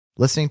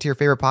Listening to your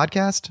favorite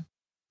podcast?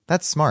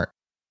 That's smart.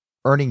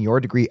 Earning your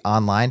degree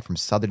online from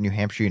Southern New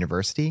Hampshire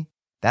University?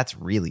 That's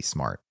really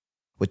smart.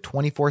 With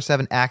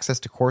 24/7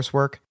 access to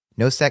coursework,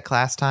 no set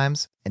class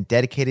times, and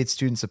dedicated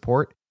student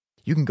support,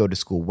 you can go to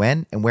school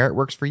when and where it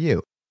works for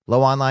you.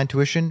 Low online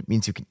tuition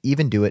means you can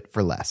even do it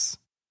for less.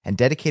 And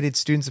dedicated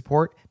student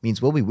support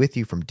means we'll be with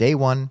you from day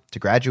one to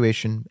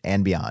graduation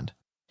and beyond.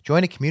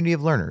 Join a community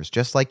of learners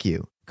just like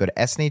you. Go to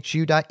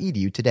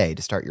snhu.edu today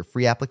to start your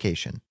free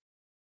application.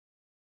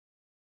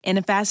 In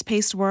a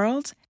fast-paced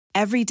world,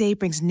 every day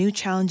brings new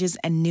challenges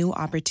and new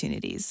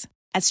opportunities.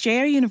 At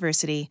Strayer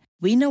University,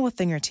 we know a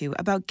thing or two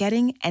about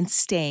getting and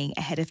staying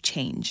ahead of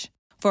change.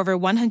 For over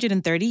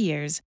 130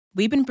 years,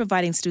 we've been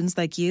providing students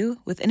like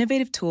you with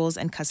innovative tools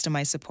and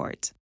customized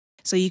support,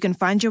 so you can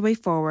find your way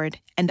forward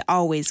and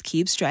always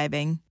keep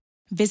striving.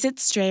 Visit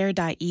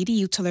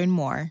strayer.edu to learn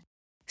more.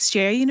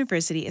 Strayer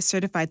University is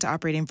certified to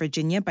operate in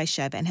Virginia by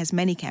Chev and has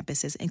many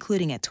campuses,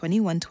 including at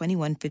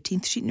 2121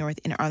 15th Street North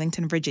in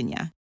Arlington,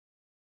 Virginia.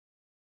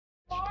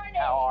 Morning.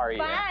 How are you?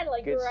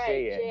 Finally, Good to great,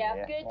 see you. Jeff.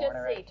 Yeah. Good Morning, to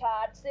Ray. see you,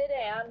 Todd. Sit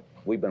down.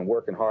 We've been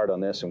working hard on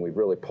this, and we've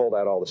really pulled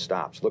out all the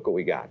stops. Look what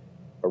we got.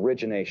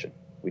 Origination.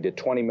 We did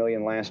 $20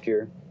 million last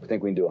year. We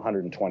think we can do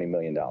 $120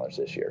 million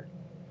this year.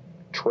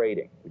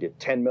 Trading. We did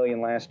 $10 million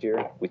last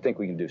year. We think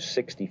we can do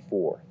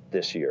 64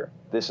 this year.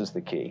 This is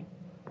the key.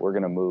 We're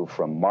going to move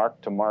from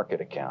mark-to-market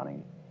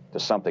accounting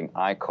to something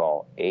I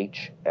call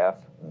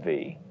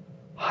HFV,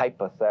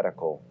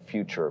 hypothetical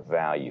future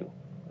value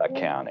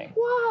accounting.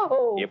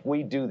 Whoa. If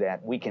we do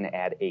that, we can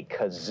add a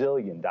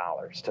gazillion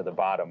dollars to the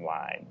bottom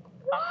line.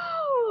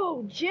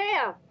 Whoa,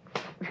 Jeff.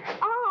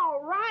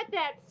 All right,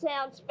 that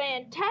sounds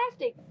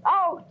fantastic.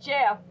 Oh,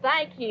 Jeff,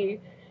 thank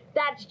you.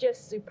 That's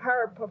just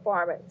superb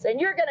performance.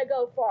 And you're going to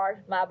go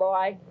far, my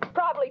boy.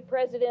 Probably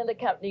president of the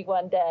company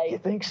one day. You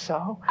think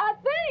so? I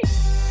think.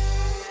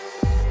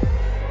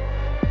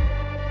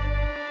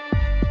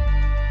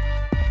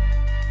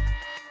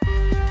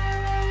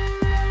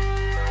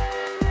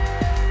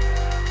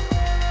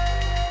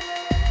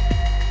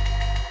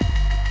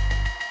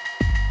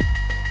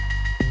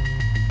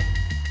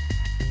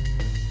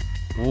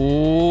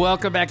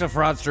 Welcome back to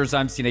Fraudsters.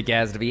 I'm Cena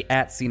Gazdavi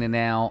at Cena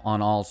Now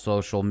on all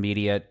social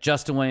media.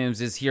 Justin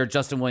Williams is here,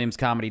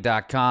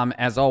 justinwilliamscomedy.com.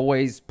 As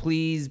always,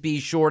 please be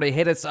sure to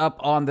hit us up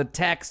on the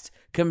text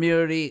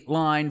community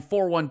line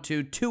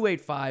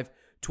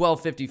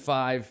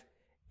 412-285-1255.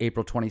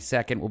 April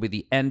 22nd will be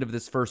the end of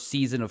this first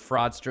season of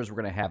Fraudsters.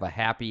 We're going to have a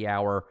happy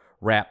hour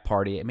wrap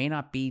party. It may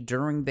not be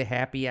during the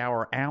happy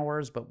hour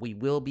hours, but we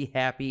will be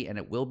happy, and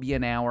it will be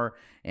an hour,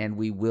 and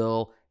we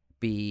will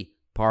be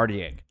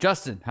partying.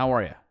 Justin, how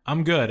are you?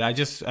 I'm good. I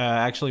just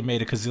actually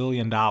made $1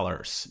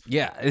 gazillion.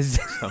 Yeah.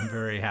 So I'm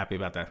very happy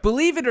about that.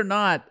 Believe it or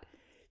not,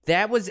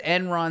 that was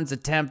Enron's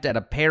attempt at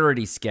a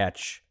parody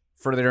sketch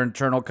for their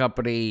internal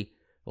company,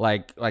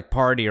 like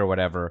party or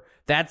whatever.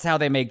 That's how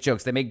they make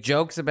jokes. They make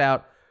jokes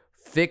about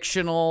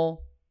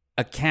fictional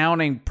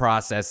accounting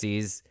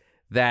processes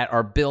that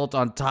are built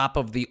on top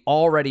of the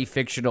already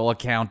fictional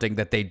accounting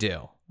that they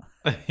do.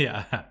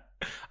 Yeah.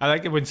 I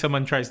like it when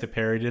someone tries to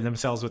parody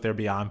themselves with their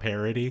beyond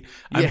parody.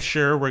 I'm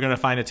sure we're going to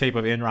find a tape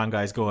of Enron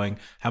guys going,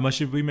 how much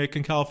did we make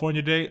in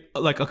California today?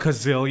 Like $1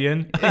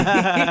 gazillion.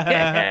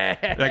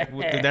 Like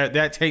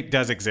that tape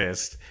does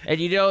exist. And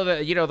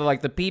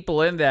the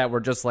people in that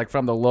were just like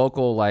from the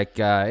local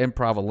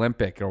improv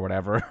Olympic or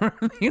whatever.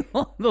 The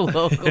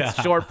local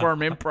short form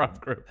improv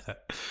group.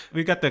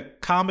 We got the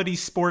comedy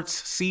sports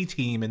C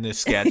team in this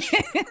sketch.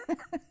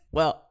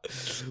 Well,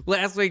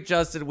 last week,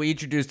 Justin, we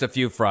introduced a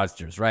few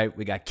fraudsters, right?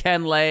 We got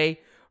Ken Lay,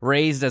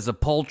 raised as a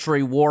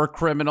poultry war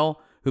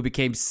criminal who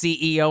became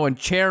CEO and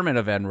chairman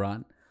of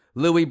Enron.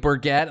 Louis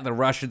Burgett, the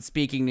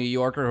Russian-speaking New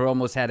Yorker who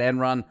almost had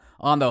Enron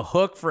on the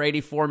hook for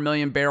 84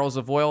 million barrels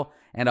of oil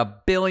and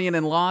 $1 billion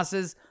in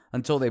losses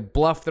until they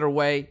bluffed their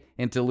way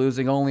into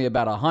losing only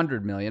about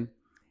 $100 million.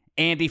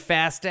 Andy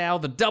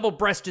Fastow, the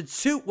double-breasted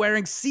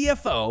suit-wearing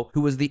CFO,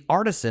 who was the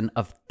artisan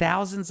of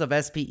thousands of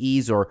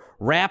SPEs, or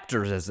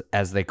Raptors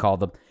as they called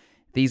them.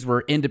 These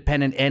were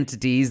independent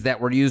entities that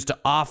were used to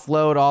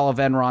offload all of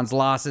Enron's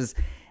losses.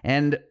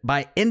 And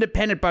by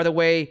independent, by the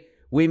way,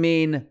 we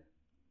mean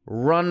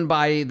run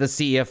by the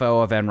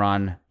CFO of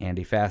Enron,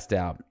 Andy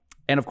Fastow.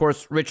 And of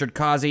course, Richard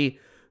Causey,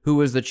 who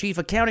was the chief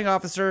accounting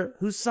officer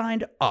who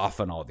signed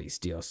off on all these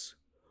deals.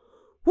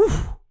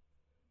 Whew.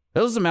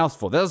 That was a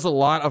mouthful. That was a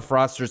lot of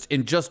fraudsters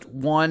in just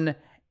one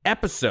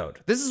episode.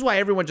 This is why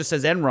everyone just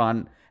says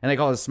Enron, and they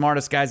call it the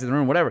smartest guys in the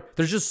room, whatever.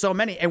 There's just so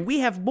many, and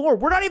we have more.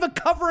 We're not even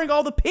covering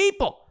all the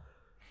people.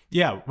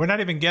 Yeah, we're not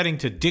even getting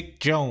to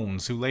Dick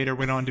Jones, who later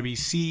went on to be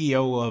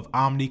CEO of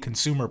Omni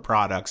Consumer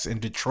Products in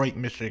Detroit,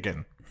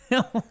 Michigan.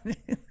 That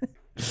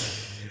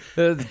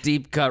was a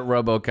deep cut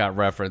RoboCut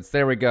reference.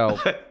 There we go.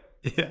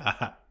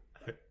 Yeah.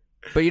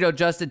 But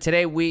Justin,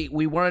 today we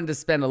wanted to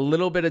spend a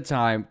little bit of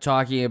time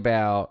talking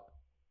about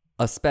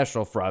a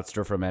special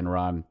fraudster from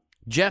Enron,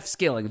 Jeff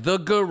Skilling, the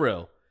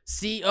guru,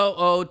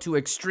 COO to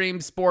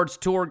Extreme Sports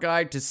Tour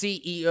Guide to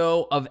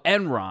CEO of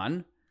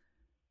Enron,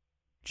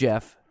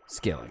 Jeff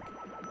Skilling.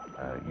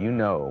 You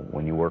know,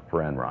 when you work for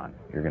Enron,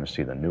 you're going to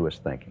see the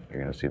newest thinking.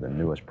 You're going to see the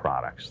newest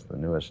products, the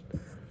newest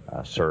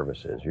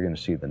services. You're going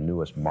to see the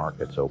newest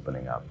markets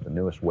opening up, the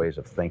newest ways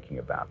of thinking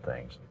about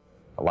things.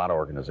 A lot of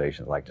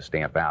organizations like to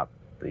stamp out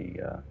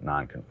the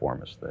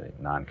nonconformist, the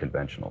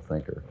non-conventional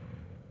thinker.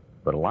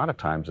 But a lot of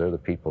times they're the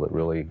people that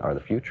really are the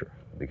future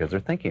because they're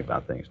thinking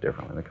about things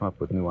differently. They come up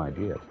with new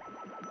ideas.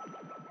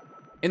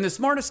 In The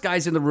Smartest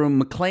Guys in the Room,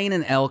 McLean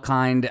and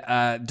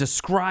Elkind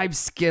describe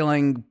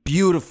skilling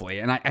beautifully.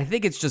 And I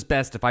think it's just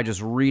best if I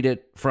just read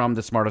it from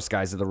The Smartest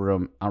Guys in the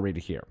Room. I'll read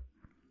it here.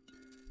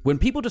 When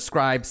people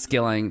describe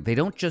skilling, they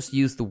don't just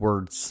use the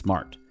word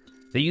smart.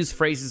 They use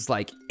phrases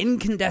like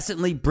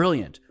incandescently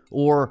brilliant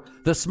or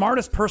the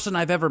smartest person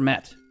I've ever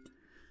met.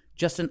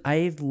 Justin,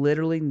 I've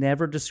literally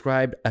never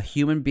described a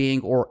human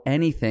being or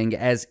anything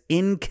as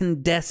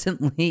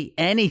incandescently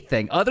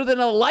anything other than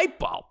a light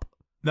bulb.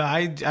 No,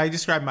 I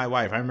described my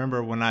wife. I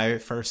remember when I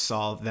first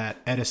saw that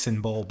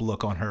Edison bulb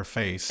look on her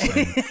face,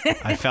 and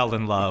I fell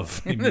in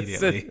love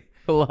immediately.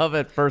 Love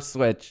at first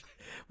switch.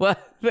 Well,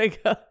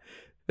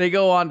 they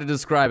go on to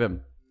describe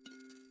him.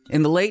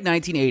 In the late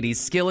 1980s,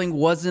 Skilling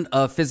wasn't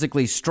a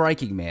physically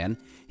striking man.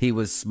 He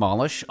was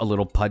smallish, a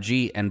little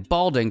pudgy, and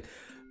balding,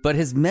 but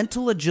his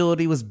mental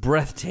agility was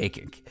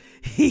breathtaking.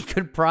 He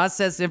could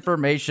process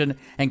information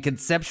and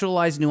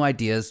conceptualize new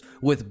ideas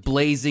with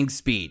blazing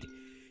speed.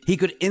 He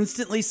could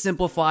instantly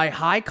simplify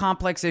high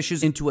complex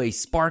issues into a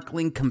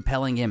sparkling,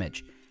 compelling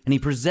image. And he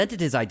presented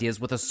his ideas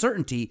with a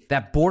certainty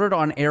that bordered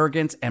on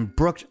arrogance and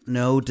brooked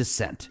no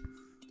dissent.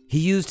 He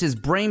used his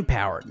brain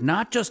power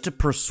not just to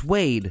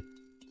persuade,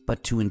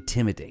 but to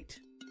intimidate.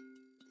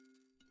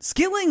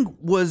 Skilling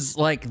was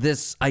like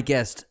this, I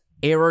guess,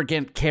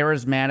 arrogant,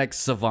 charismatic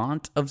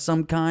savant of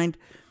some kind,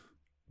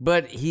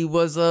 but he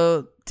was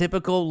a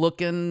typical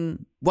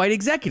looking white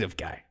executive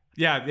guy.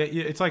 Yeah,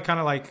 it's like kind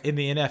of like in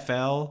the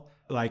NFL.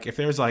 Like if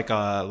there's like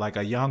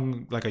a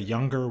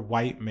younger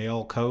white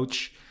male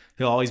coach,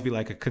 he'll always be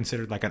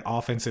considered like an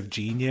offensive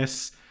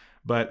genius.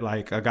 But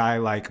like a guy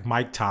like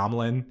Mike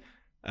Tomlin,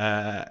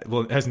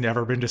 has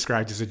never been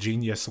described as a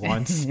genius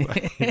once,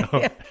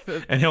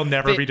 and he'll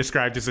never be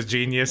described as a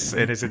genius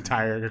in his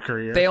entire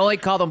career. They only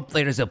call him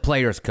there's a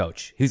player's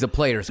coach. He's a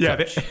player's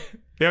coach.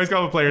 They always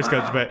call him a player's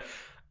coach, but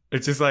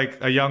it's just like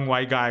a young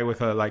white guy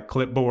with a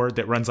clipboard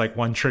that runs like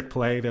one trick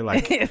play. They're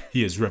like,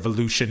 he has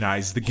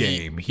revolutionized the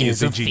game. He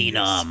is a genius.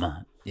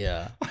 Phenom.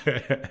 Yeah.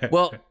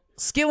 Well,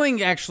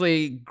 Skilling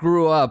actually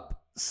grew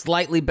up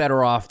slightly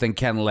better off than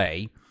Ken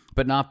Lay,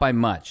 but not by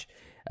much.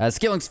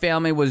 Skilling's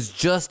family was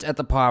just at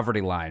the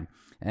poverty line,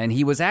 and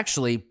he was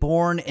actually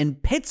born in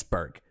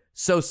Pittsburgh.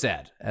 So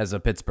sad as a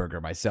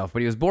Pittsburgher myself,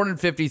 but he was born in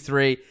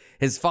 1953.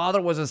 His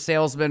father was a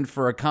salesman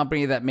for a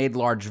company that made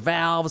large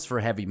valves for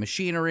heavy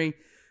machinery.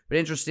 But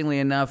interestingly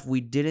enough,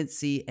 we didn't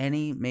see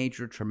any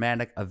major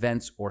traumatic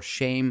events or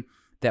shame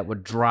that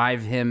would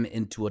drive him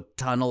into a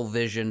tunnel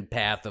vision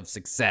path of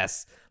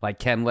success like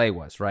Ken Lay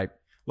was, right?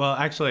 Well,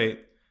 actually,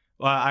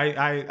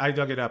 I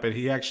dug it up, and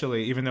he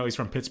actually, even though he's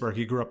from Pittsburgh,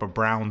 he grew up a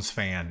Browns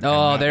fan.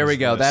 Oh, there we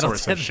go. That'll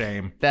source of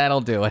shame. That'll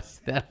do it.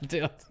 That'll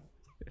do it.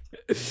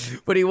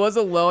 But he was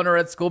a loner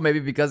at school, maybe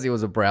because he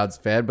was a Browns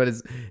fan. But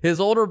his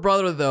older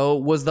brother, though,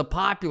 was the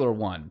popular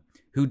one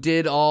who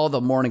did all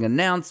the morning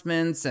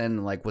announcements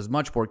and was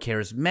much more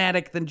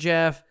charismatic than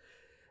Jeff.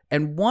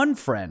 And one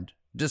friend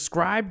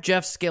described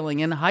Jeff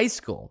Skilling in high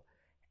school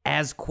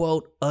as,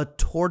 quote, a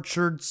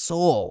tortured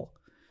soul.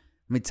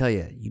 Let me tell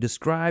you, you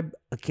describe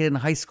a kid in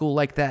high school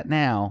like that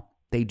now,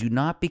 they do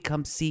not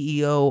become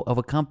CEO of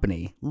a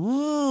company.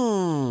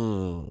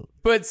 Ooh.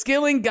 But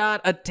Skilling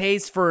got a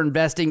taste for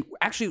investing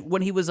actually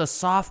when he was a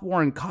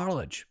sophomore in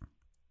college.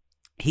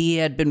 He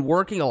had been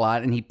working a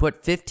lot, and he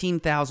put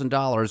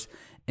 $15,000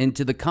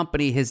 into the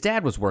company his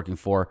dad was working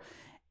for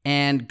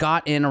and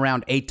got in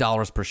around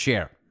 $8 per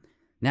share.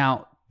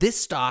 Now, this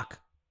stock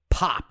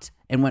popped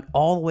and went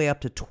all the way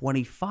up to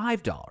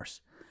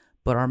 $25.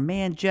 But our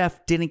man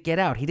Jeff didn't get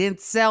out. He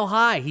didn't sell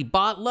high. He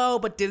bought low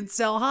but didn't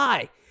sell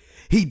high.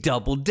 He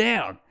doubled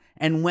down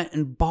and went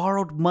and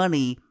borrowed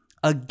money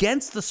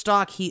against the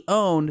stock he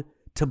owned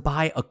to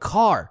buy a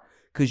car,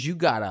 because you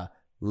gotta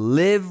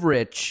live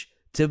rich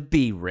to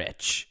be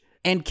rich.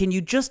 And can you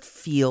just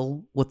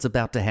feel what's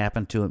about to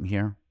happen to him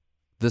here?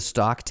 The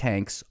stock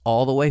tanks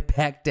all the way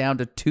back down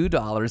to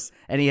 $2,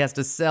 and he has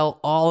to sell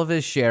all of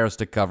his shares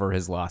to cover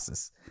his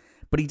losses.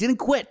 But he didn't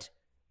quit.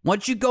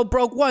 Once you go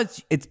broke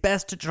once, it's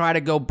best to try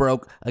to go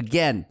broke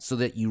again so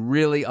that you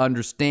really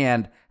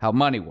understand how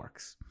money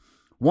works.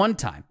 One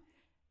time,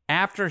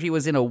 after he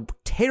was in a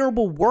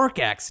terrible work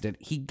accident,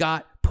 he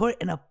got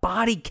put in a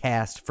body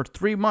cast for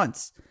 3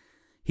 months.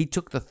 He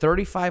took the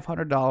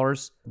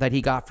 $3,500 that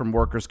he got from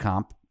workers'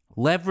 comp,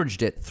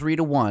 leveraged it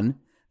 3-to-1.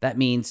 That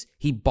means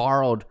he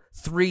borrowed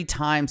 3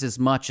 times as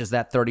much as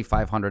that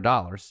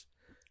 $3,500.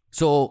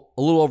 So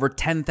a little over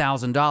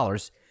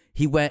 $10,000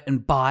 he went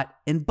and bought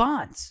in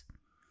bonds.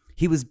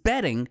 He was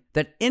betting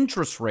that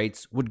interest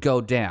rates would go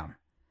down.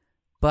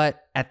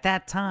 But at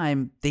that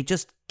time, they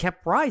just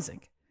kept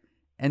rising.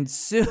 And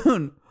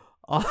soon,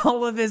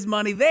 all of his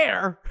money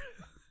there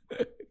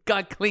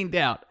got cleaned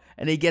out,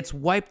 and he gets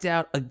wiped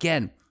out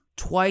again,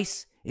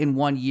 twice in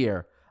 1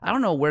 year. I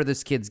don't know where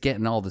this kid's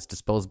getting all this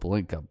disposable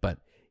income, but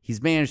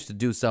he's managed to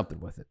do something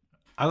with it.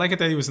 I like it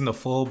that he was in the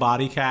full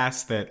body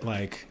cast that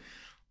like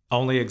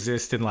only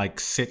exists in like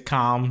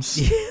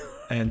sitcoms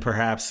and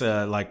perhaps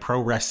like pro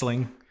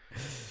wrestling.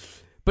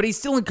 But he's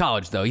still in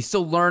college, though. He's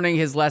still learning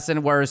his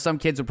lesson, whereas some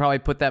kids would probably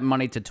put that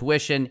money to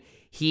tuition.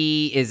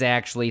 He is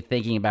actually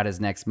thinking about his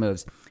next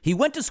moves. He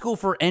went to school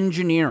for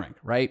engineering,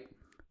 right?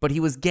 But he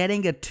was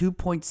getting a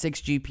 2.6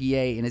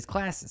 GPA in his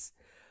classes.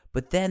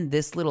 But then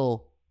this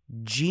little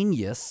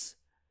genius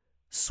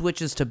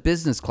switches to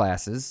business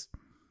classes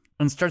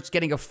and starts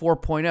getting a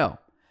 4.0.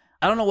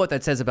 I don't know what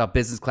that says about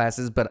business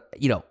classes, but,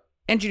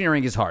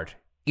 engineering is hard.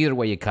 Either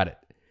way you cut it.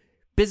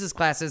 Business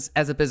classes,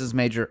 as a business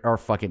major, are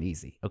fucking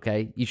easy,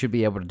 okay? You should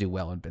be able to do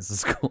well in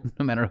business school,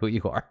 no matter who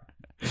you are.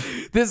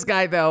 This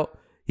guy, though,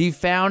 he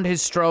found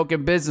his stroke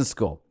in business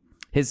school.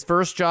 His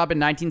first job in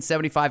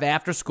 1975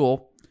 after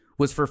school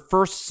was for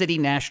First City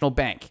National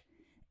Bank,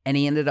 and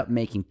he ended up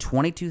making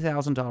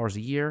 $22,000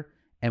 a year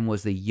and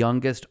was the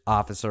youngest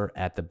officer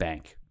at the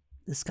bank.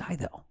 This guy,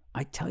 though,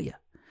 I tell you,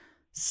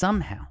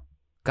 somehow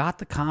got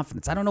the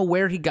confidence. I don't know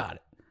where he got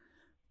it.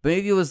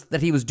 Maybe it was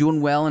that he was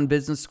doing well in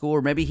business school,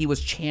 or maybe he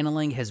was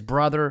channeling his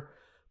brother,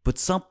 but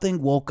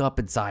something woke up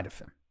inside of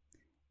him.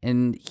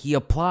 And he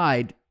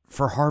applied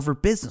for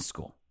Harvard Business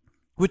School,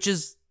 which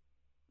is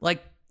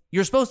like,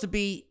 you're supposed to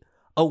be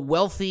a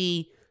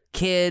wealthy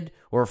kid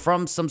or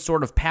from some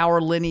sort of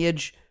power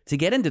lineage to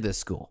get into this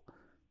school.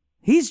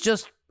 He's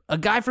just a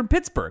guy from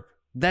Pittsburgh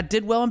that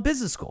did well in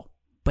business school,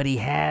 but he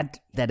had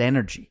that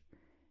energy.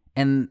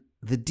 And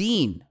the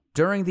dean,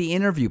 during the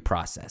interview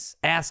process,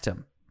 asked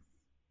him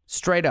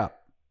straight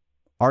up,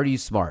 "Are you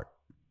smart?"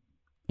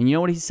 And you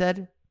know what he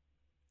said?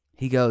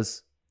 He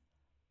goes,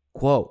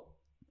 quote,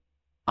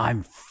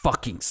 "I'm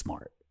fucking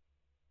smart."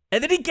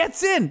 And then he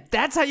gets in.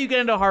 That's how you get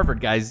into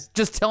Harvard, guys.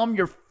 Just tell him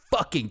you're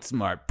fucking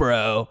smart,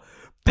 bro.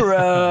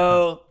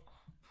 Bro.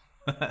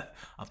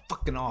 I'm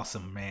fucking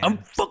awesome, man. I'm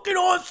fucking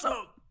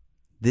awesome.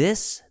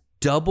 This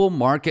double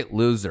market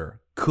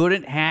loser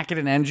couldn't hack at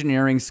an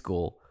engineering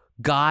school,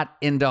 got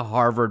into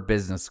Harvard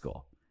Business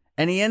School,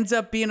 and he ends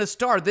up being a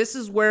star. This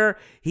is where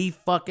he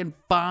fucking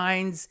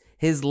finds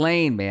his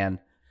lane, man.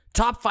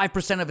 Top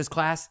 5% of his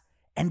class,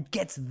 and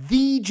gets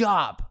the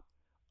job,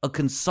 a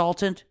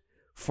consultant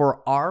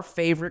for our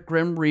favorite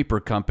Grim Reaper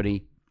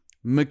company,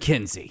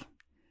 McKinsey.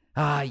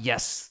 Ah,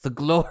 yes, the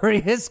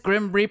glorious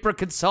Grim Reaper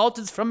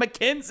consultants from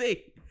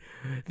McKinsey.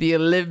 The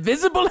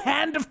invisible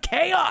hand of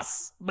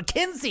chaos.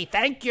 McKinsey,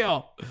 thank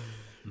you.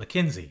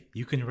 McKinsey,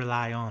 you can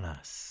rely on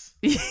us.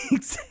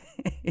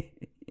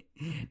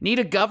 Need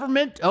a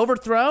government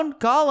overthrown?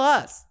 Call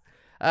us.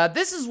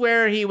 This is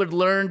where he would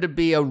learn to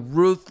be a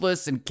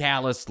ruthless and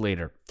callous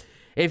leader.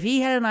 If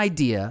he had an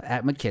idea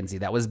at McKinsey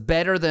that was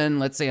better than,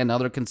 let's say,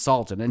 another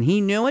consultant, and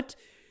he knew it,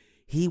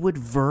 he would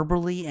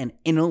verbally and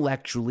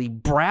intellectually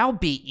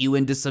browbeat you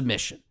into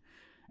submission.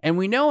 And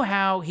we know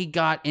how he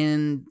got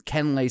in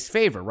Ken Lay's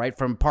favor, right,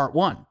 from part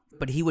one.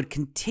 But he would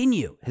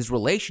continue his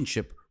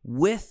relationship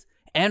with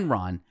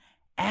Enron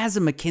as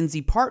a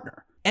McKinsey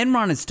partner.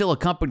 Enron is still a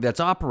company that's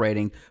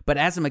operating, but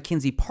as a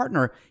McKinsey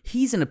partner,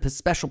 he's in a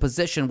special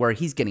position where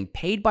he's getting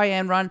paid by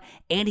Enron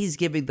and he's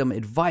giving them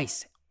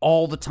advice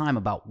all the time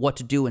about what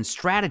to do and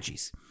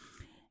strategies.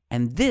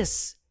 And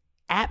this,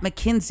 at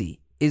McKinsey,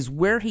 is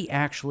where he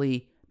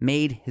actually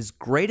made his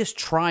greatest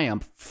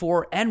triumph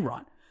for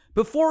Enron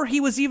before he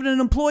was even an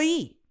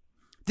employee.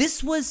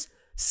 This was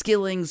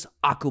Skilling's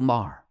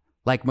Akumar,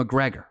 like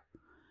McGregor.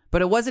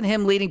 But it wasn't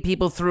him leading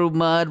people through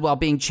mud while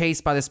being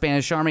chased by the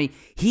Spanish army.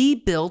 He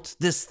built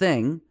this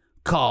thing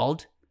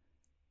called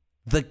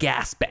the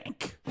gas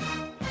bank.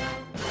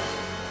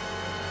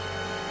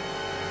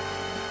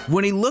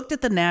 When he looked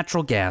at the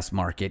natural gas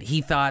market, he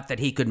thought that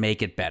he could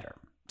make it better.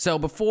 So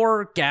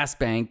before gas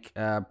bank,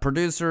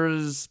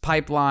 producers,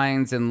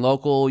 pipelines, and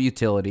local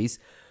utilities,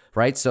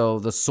 right? So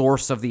the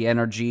source of the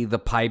energy, the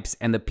pipes,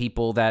 and the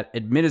people that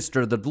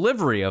administer the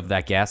delivery of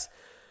that gas,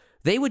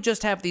 they would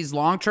just have these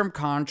long-term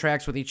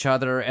contracts with each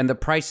other, and the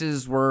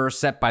prices were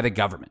set by the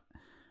government.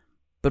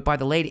 But by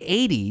the late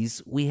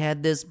 80s, we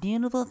had this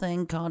beautiful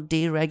thing called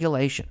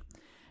deregulation.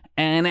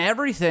 And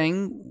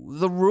everything,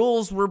 the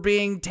rules were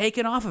being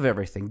taken off of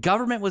everything.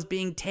 Government was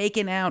being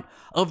taken out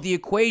of the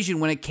equation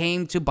when it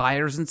came to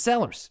buyers and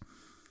sellers.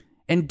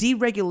 And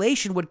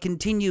deregulation would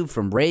continue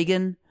from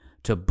Reagan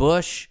to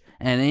Bush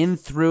and in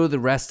through the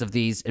rest of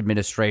these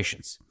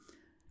administrations.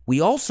 We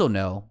also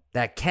know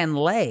that Ken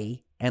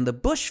Lay and the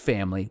Bush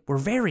family were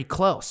very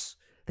close.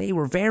 They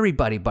were very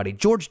buddy-buddy.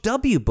 George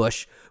W.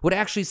 Bush would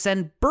actually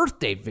send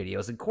birthday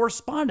videos and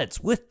correspondence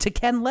to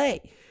Ken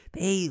Lay.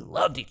 They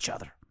loved each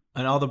other.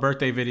 And all the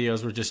birthday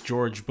videos were just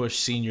George Bush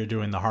Sr.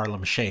 doing the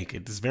Harlem Shake.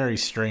 It's very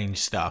strange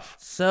stuff.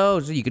 So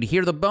you could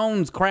hear the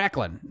bones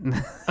crackling.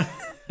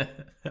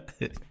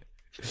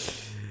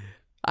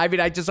 I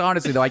mean, I just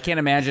honestly, though, I can't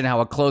imagine how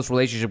a close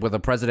relationship with a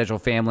presidential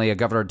family, a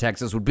governor of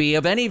Texas, would be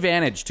of any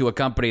advantage to a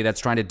company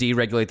that's trying to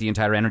deregulate the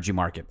entire energy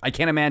market. I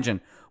can't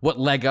imagine what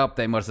leg up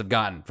they must have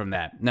gotten from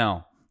that.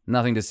 No,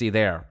 nothing to see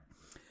there.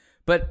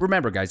 But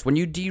remember, guys, when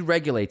you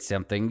deregulate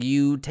something,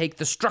 you take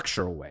the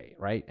structure away,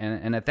 right?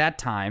 And at that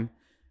time,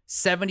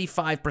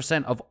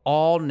 75% of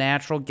all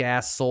natural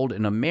gas sold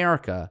in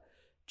America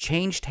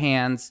changed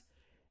hands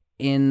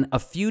in a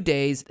few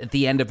days at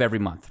the end of every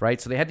month, right?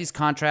 So they had these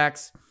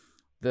contracts.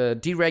 The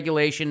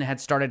deregulation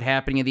had started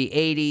happening in the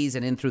 80s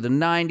and in through the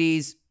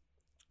 90s.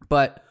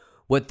 But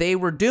what they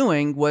were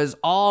doing was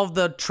all of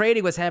the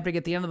trading was happening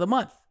at the end of the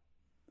month.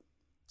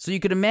 So you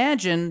could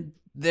imagine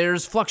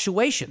there's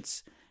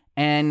fluctuations.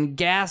 And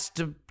gas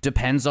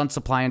depends on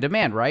supply and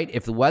demand, right?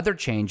 If the weather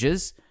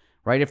changes,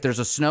 right? If there's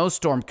a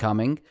snowstorm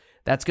coming,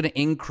 that's going to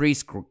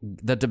increase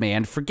the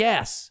demand for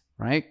gas,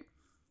 right?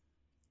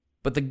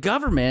 But the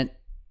government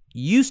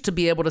used to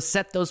be able to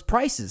set those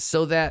prices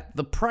so that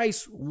the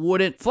price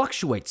wouldn't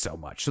fluctuate so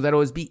much, so that it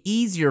would be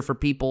easier for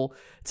people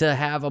to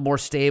have a more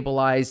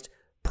stabilized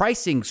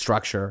pricing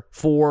structure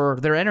for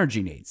their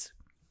energy needs.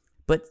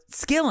 But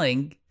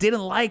Skilling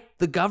didn't like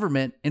the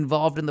government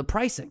involved in the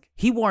pricing.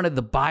 He wanted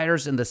the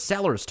buyers and the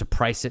sellers to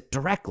price it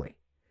directly.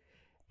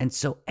 And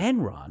so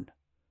Enron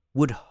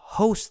would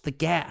host the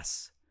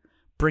gas,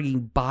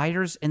 bringing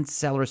buyers and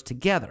sellers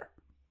together.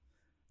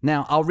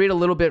 Now, I'll read a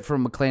little bit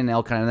from McLean and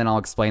Elkine, and then I'll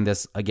explain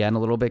this again a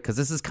little bit, because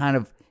this is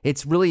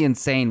it's really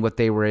insane what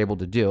they were able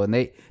to do. And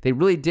they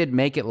really did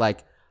make it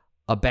like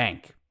a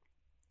bank.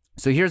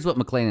 So here's what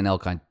McLean and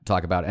Elkine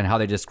talk about and how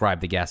they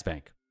describe the gas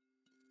bank.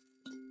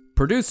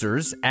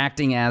 Producers,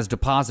 acting as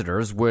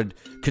depositors, would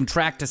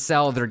contract to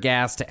sell their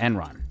gas to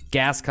Enron.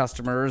 Gas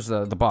customers,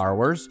 the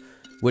borrowers,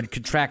 would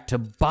contract to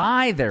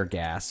buy their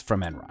gas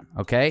from Enron,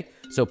 okay?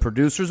 So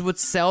producers would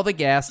sell the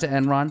gas to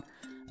Enron.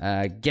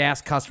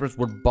 Gas customers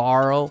would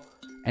borrow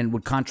and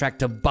would contract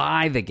to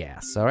buy the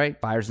gas, all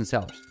right? Buyers and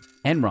sellers.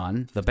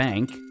 Enron, the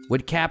bank,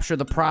 would capture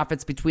the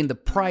profits between the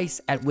price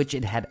at which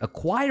it had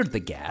acquired the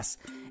gas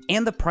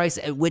and the price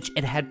at which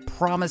it had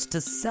promised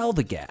to sell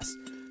the gas,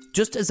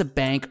 just as a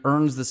bank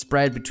earns the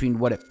spread between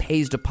what it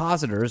pays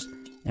depositors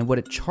and what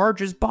it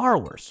charges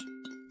borrowers.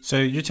 So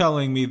you're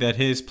telling me that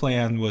his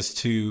plan was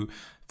to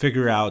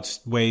figure out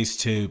ways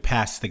to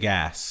pass the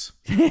gas.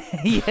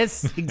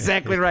 Yes,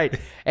 exactly right.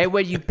 And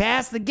when you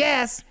pass the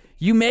gas,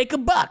 you make a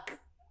buck.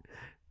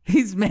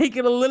 He's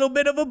making a little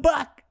bit of a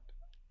buck.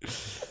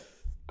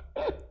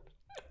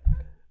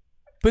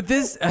 But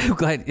this, I'm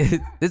glad,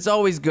 it's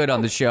always good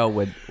on the show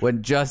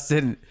when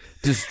Justin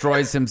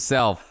destroys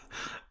himself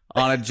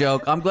on a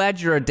joke. I'm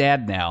glad you're a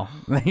dad now.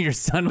 Your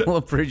son will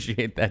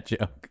appreciate that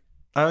joke.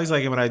 I always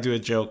like it when I do a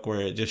joke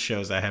where it just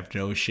shows I have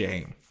no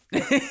shame.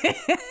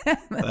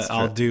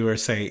 I'll do or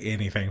say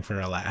anything for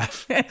a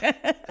laugh.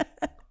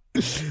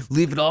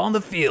 Leave it all in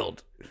the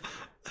field.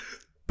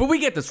 But we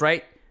get this,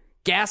 right?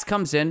 Gas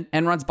comes in,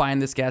 Enron's buying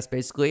this gas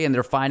basically, and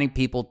they're finding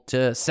people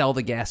to sell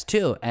the gas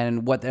to.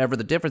 And whatever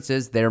the difference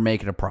is, they're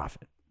making a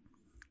profit.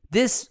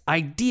 This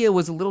idea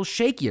was a little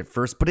shaky at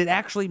first, but it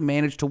actually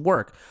managed to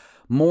work.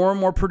 More and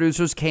more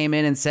producers came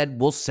in and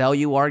said, we'll sell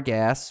you our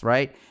gas,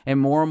 right? And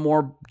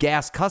more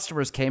gas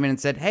customers came in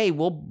and said, hey,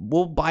 we'll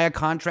buy a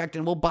contract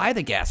and we'll buy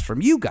the gas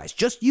from you guys,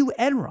 just you,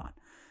 Enron.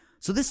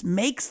 So this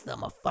makes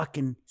them a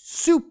fucking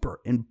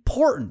super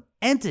important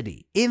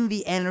entity in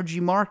the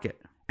energy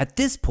market. At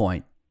this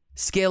point,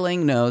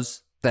 Skilling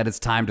knows that it's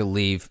time to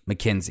leave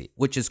McKinsey,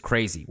 which is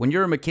crazy. When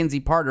you're a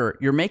McKinsey partner,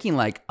 you're making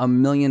like $1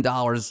 million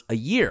a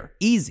year,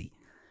 easy.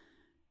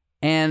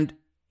 And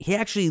he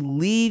actually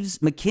leaves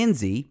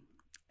McKinsey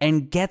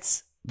and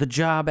gets the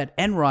job at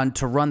Enron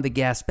to run the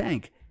gas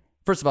bank.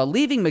 First of all,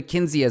 leaving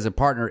McKinsey as a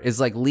partner is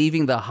like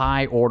leaving the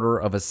high order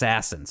of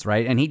assassins,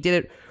 right? And he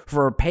did it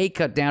for a pay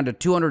cut down to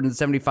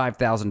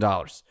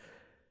 $275,000,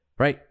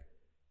 right?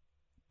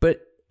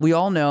 But we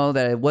all know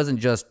that it wasn't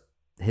just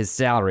his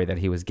salary that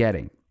he was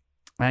getting.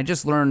 And I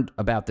just learned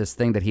about this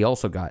thing that he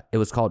also got. It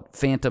was called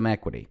phantom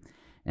equity.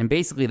 And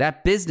basically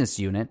that business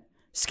unit,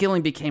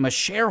 Skilling became a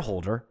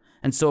shareholder.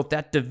 And so if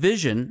that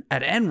division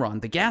at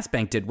Enron, the gas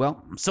bank, did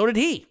well, so did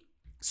he.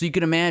 So you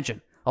can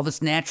imagine, all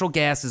this natural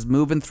gas is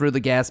moving through the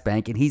gas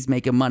bank, and he's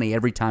making money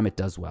every time it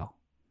does well.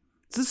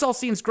 So this all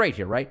seems great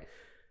here, right?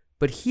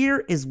 But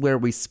here is where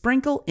we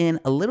sprinkle in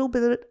a little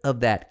bit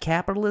of that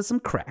capitalism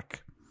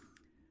crack.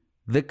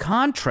 The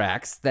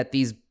contracts that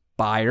these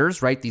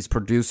buyers, right, these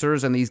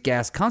producers and these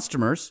gas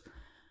customers,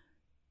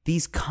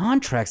 these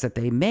contracts that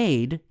they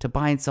made to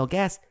buy and sell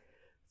gas,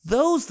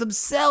 those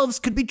themselves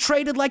could be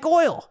traded like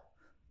oil.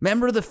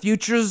 Remember the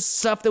futures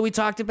stuff that we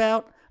talked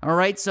about? All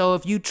right, so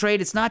if you trade,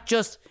 it's not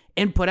just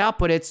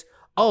input-output, it's,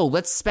 oh,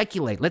 let's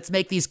speculate. Let's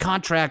make these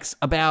contracts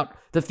about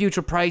the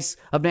future price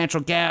of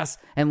natural gas,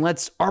 and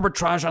let's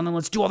arbitrage on them.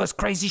 Let's do all this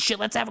crazy shit.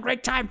 Let's have a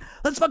great time.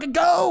 Let's fucking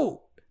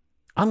go.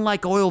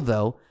 Unlike oil,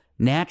 though,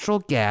 natural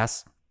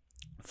gas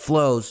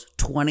flows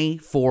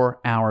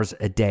 24 hours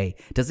a day.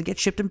 It doesn't get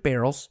shipped in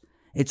barrels.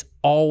 It's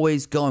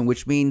always going,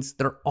 which means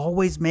they're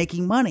always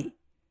making money.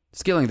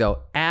 Skilling,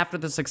 though, after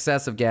the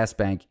success of Gas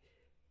Bank,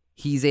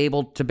 he's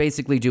able to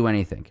basically do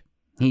anything.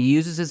 He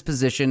uses his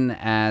position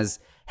as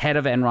head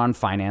of Enron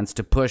Finance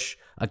to push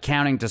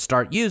accounting to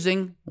start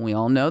using, we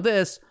all know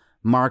this,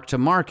 mark to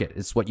market.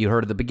 It's what you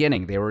heard at the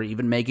beginning. They were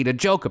even making a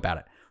joke about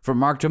it. From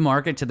mark to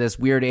market to this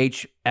weird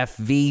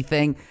HFV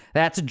thing.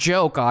 That's a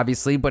joke,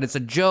 obviously, but it's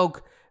a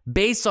joke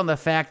based on the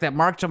fact that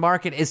mark to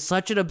market is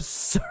such an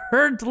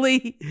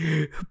absurdly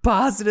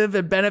positive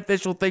and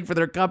beneficial thing for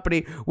their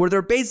company where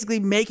they're basically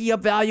making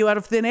up value out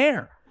of thin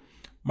air.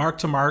 Mark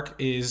to mark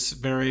is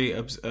very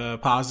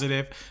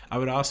positive. I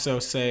would also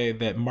say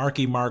that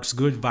Marky Mark's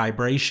good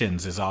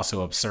vibrations is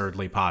also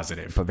absurdly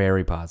positive. But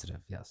very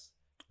positive, yes.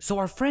 So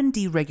our friend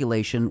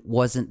deregulation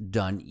wasn't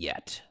done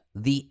yet.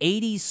 The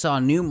 80s saw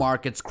new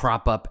markets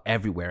crop up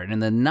everywhere, and in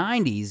the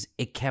 90s,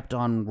 it kept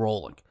on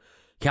rolling.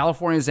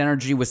 California's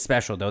energy was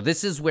special, though.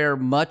 This is where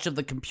much of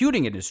the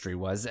computing industry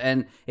was,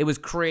 and it was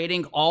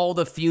creating all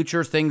the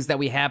future things that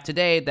we have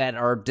today that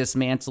are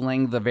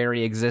dismantling the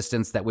very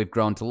existence that we've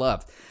grown to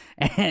love.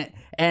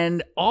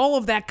 And all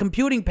of that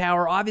computing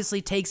power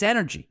obviously takes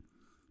energy.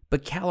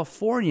 But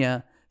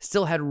California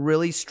still had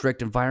really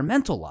strict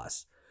environmental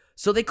laws.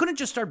 So they couldn't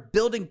just start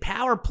building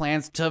power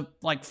plants to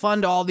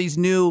fund all these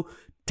new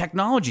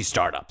technology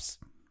startups.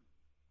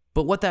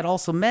 But what that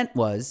also meant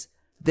was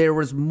there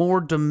was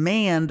more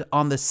demand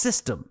on the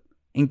system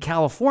in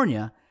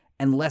California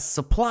and less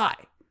supply.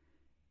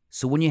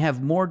 So when you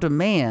have more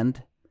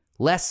demand,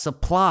 less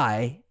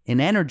supply in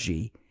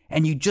energy,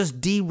 and you just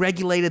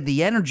deregulated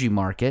the energy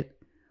market,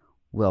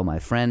 well, my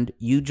friend,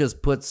 you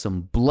just put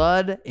some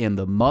blood in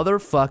the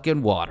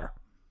motherfucking water.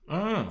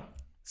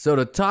 So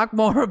to talk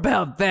more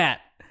about that,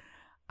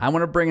 I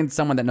want to bring in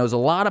someone that knows a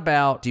lot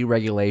about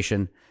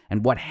deregulation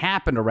and what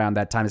happened around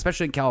that time,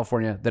 especially in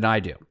California, than I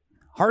do.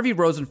 Harvey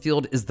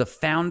Rosenfield is the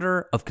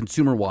founder of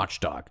Consumer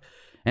Watchdog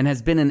and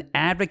has been an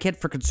advocate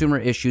for consumer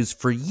issues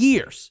for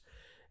years.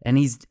 And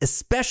he's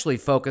especially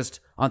focused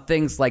on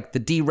things like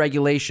the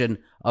deregulation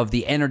of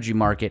the energy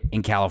market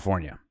in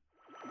California.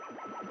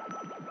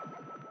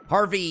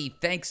 Harvey,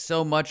 thanks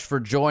so much for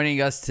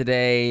joining us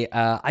today.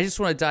 I just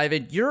want to dive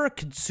in. You're a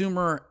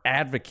consumer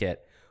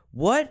advocate.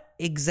 What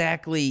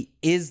exactly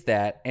is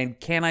that? And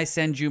can I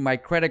send you my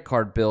credit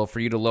card bill for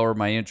you to lower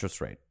my interest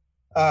rate?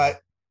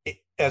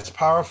 As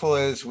powerful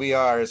as we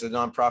are as a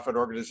nonprofit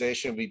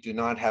organization, we do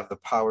not have the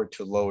power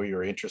to lower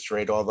your interest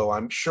rate, although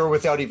I'm sure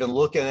without even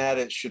looking at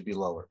it, it should be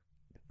lower.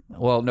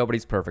 Well,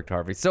 nobody's perfect,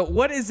 Harvey. So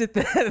what is it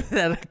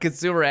that a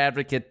consumer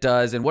advocate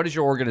does, and what does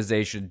your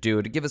organization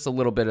do to give us a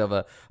little bit of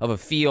a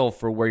feel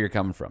for where you're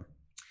coming from?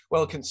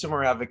 Well, a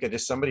consumer advocate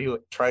is somebody who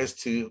tries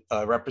to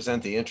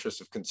represent the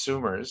interests of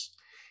consumers.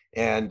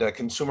 And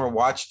Consumer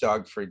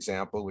Watchdog, for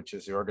example, which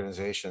is the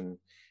organization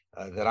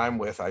that I'm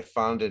with, I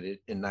founded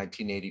it in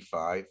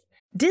 1985.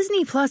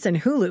 Disney Plus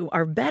and Hulu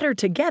are better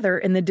together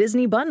in the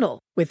Disney Bundle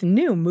with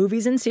new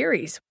movies and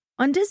series.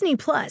 On Disney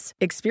Plus,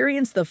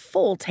 experience the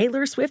full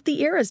Taylor Swift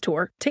The Eras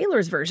Tour,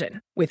 Taylor's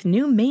version, with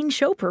new main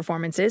show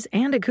performances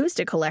and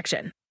acoustic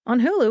collection.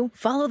 On Hulu,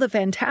 follow the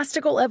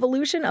fantastical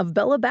evolution of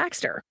Bella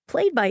Baxter,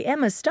 played by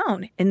Emma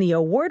Stone in the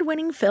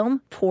award-winning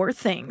film Poor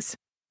Things.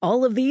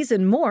 All of these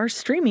and more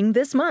streaming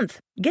this month.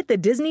 Get the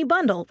Disney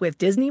Bundle with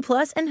Disney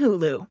Plus and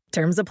Hulu.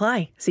 Terms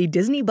apply. See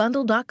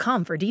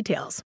DisneyBundle.com for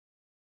details.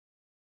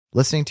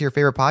 Listening to your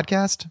favorite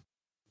podcast?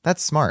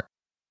 That's smart.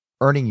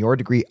 Earning your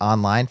degree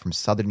online from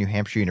Southern New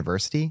Hampshire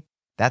University?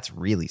 That's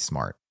really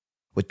smart.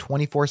 With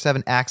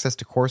 24/7 access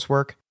to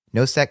coursework,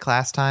 no set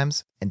class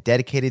times, and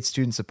dedicated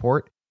student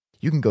support,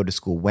 you can go to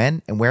school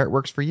when and where it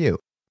works for you.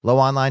 Low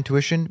online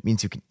tuition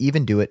means you can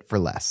even do it for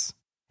less.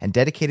 And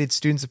dedicated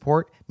student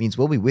support means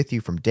we'll be with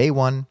you from day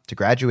one to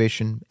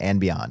graduation and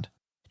beyond.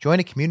 Join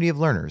a community of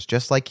learners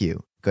just like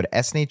you. Go to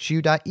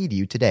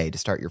snhu.edu today to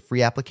start your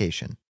free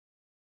application.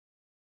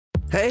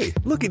 Hey,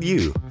 look at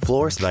you.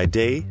 Florist by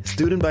day,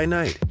 student by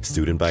night.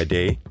 Student by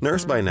day,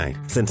 nurse by night.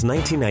 Since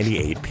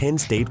 1998, Penn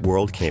State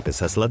World Campus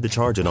has led the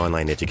charge in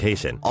online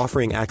education,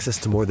 offering access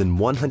to more than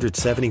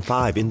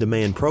 175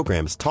 in-demand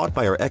programs taught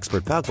by our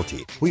expert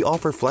faculty. We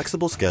offer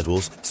flexible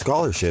schedules,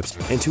 scholarships,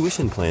 and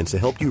tuition plans to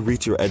help you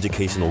reach your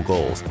educational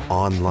goals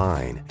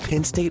online.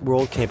 Penn State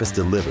World Campus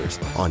delivers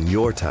on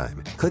your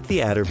time. Click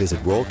the ad or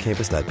visit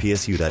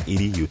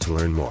worldcampus.psu.edu to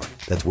learn more.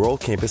 That's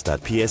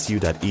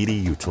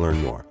worldcampus.psu.edu to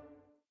learn more.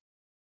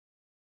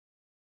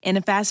 In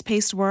a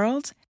fast-paced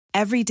world,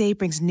 every day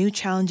brings new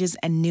challenges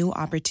and new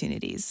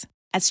opportunities.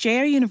 At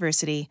Strayer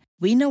University,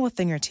 we know a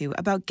thing or two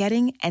about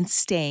getting and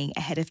staying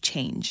ahead of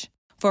change.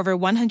 For over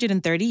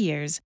 130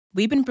 years,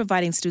 we've been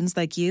providing students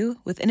like you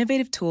with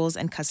innovative tools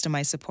and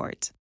customized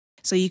support,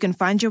 so you can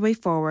find your way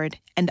forward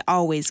and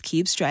always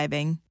keep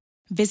striving.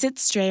 Visit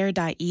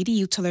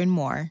strayer.edu to learn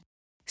more.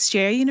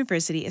 Strayer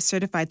University is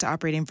certified to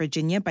operate in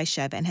Virginia by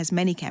Chev and has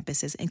many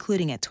campuses,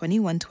 including at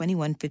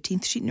 2121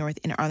 15th Street North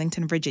in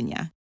Arlington,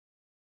 Virginia.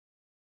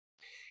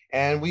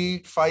 And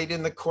we fight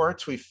in the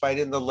courts, we fight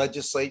in the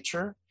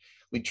legislature.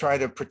 We try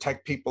to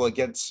protect people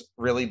against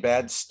really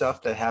bad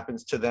stuff that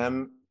happens to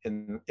them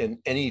in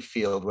any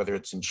field, whether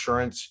it's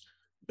insurance,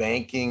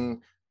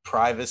 banking,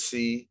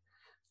 privacy,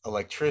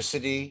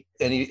 electricity,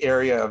 any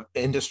area of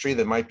industry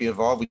that might be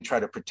involved. We try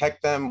to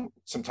protect them.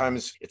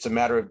 Sometimes it's a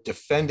matter of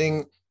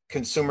defending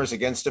consumers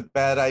against a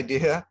bad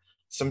idea.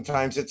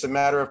 Sometimes it's a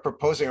matter of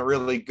proposing a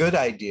really good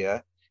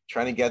idea,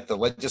 trying to get the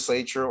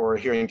legislature, or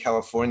here in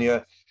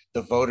California,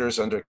 the voters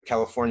under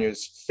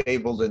California's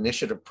fabled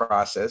initiative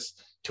process,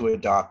 to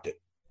adopt it.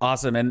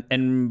 Awesome.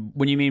 And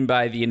when you mean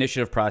by the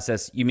initiative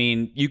process, you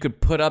mean you could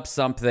put up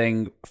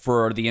something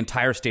for the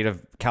entire state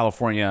of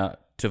California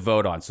to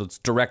vote on. So it's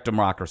direct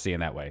democracy in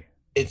that way.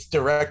 It's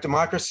direct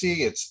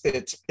democracy. It's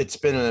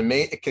been an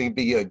amazing. It can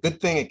be a good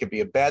thing. It could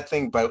be a bad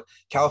thing. But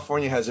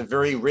California has a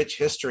very rich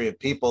history of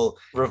people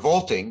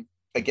revolting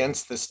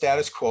against the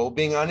status quo,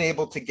 being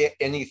unable to get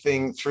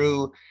anything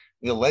through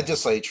the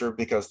legislature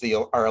because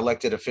our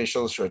elected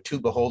officials are too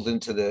beholden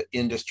to the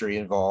industry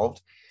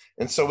involved.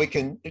 And so we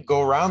can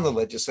go around the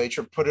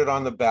legislature, put it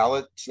on the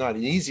ballot. It's not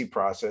an easy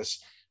process,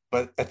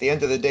 but at the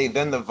end of the day,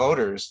 then the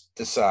voters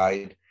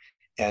decide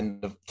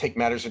and take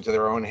matters into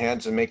their own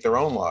hands and make their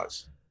own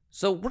laws.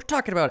 So we're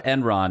talking about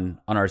Enron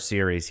on our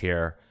series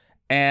here,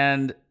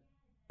 and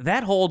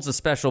that holds a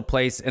special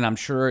place in, I'm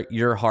sure,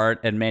 your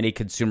heart and many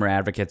consumer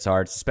advocates'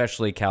 hearts,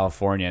 especially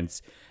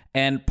Californians.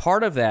 And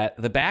part of that,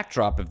 the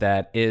backdrop of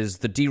that, is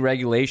the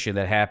deregulation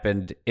that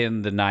happened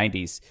in the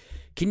 90s.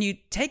 Can you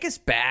take us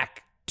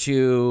back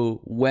to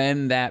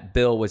when that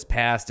bill was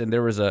passed? And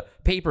there was a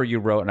paper you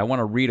wrote, and I want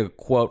to read a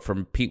quote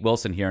from Pete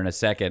Wilson here in a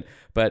second,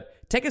 but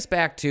take us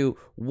back to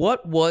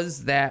what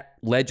was that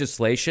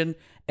legislation?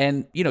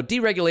 And,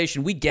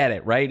 deregulation, we get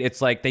it, right?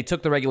 It's like they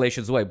took the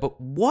regulations away, but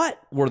what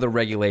were the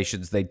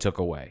regulations they took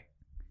away?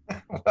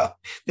 Well,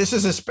 this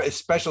is a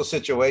special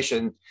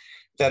situation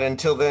that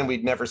until then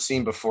we'd never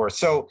seen before.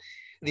 So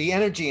the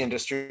energy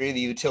industry, the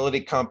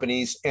utility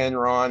companies,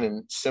 Enron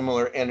and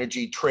similar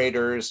energy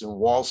traders and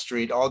Wall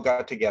Street all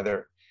got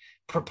together,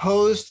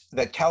 proposed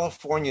that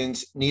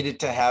Californians needed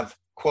to have,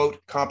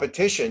 quote,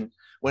 competition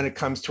when it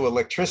comes to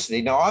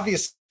electricity. Now,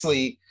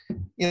 obviously,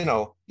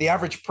 the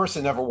average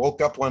person never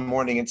woke up one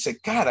morning and said,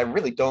 God, I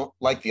really don't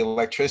like the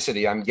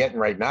electricity I'm getting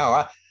right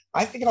now.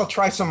 I think I'll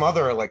try some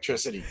other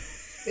electricity.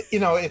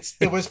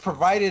 It was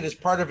provided as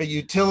part of a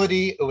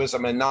utility. It was a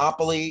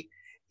monopoly.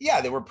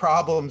 Yeah, there were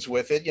problems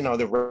with it.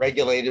 They're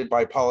regulated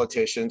by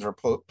politicians or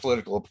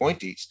political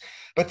appointees.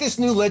 But this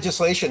new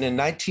legislation in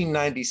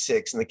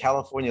 1996 in the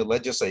California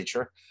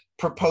legislature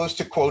proposed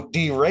to, quote,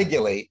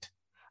 deregulate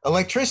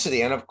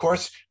electricity. And of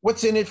course,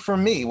 what's in it for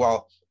me?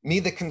 Well, me,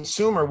 the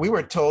consumer, we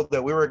were told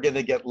that we were going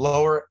to get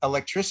lower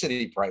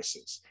electricity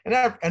prices.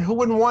 And who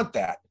wouldn't want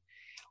that?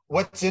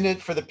 What's in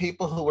it for the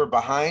people who were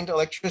behind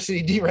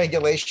electricity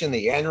deregulation,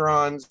 the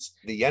Enrons,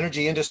 the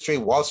energy industry,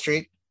 Wall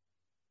Street?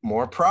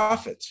 More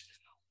profits.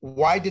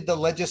 Why did the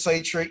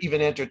legislature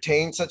even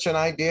entertain such an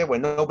idea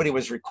when nobody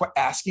was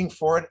asking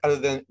for it other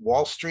than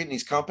Wall Street and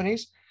these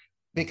companies?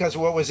 Because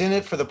what was in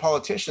it for the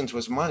politicians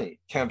was money,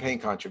 campaign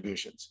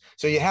contributions.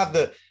 So you have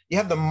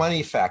the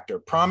money factor,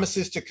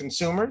 promises to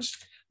consumers,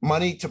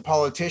 money to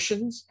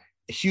politicians,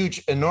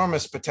 huge,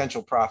 enormous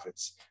potential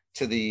profits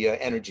to the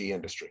energy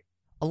industry.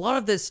 A lot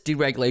of this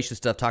deregulation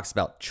stuff talks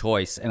about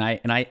choice, and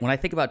I when I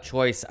think about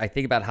choice, I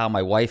think about how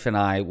my wife and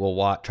I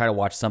will try to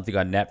watch something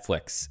on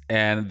Netflix,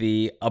 and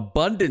the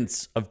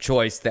abundance of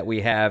choice that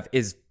we have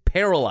is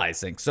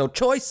paralyzing. So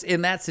choice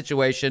in that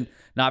situation,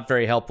 not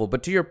very helpful.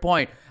 But to your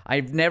point,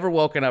 I've never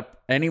woken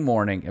up any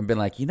morning and been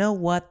like, you know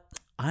what?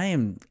 I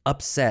am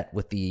upset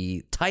with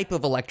the type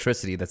of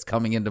electricity that's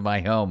coming into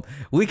my home.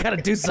 We got to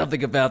do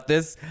something about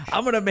this.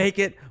 I'm going to make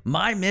it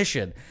my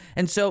mission.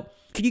 And so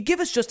can you give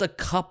us just a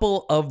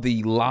couple of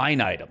the line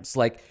items?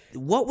 Like,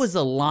 what was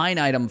the line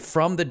item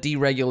from the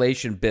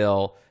deregulation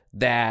bill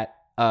that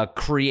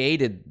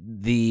created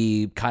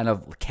the kind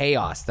of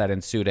chaos that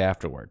ensued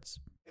afterwards?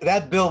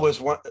 That bill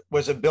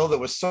was a bill that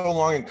was so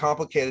long and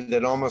complicated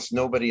that almost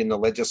nobody in the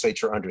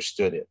legislature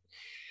understood it.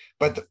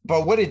 But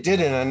what it did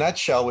in a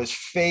nutshell was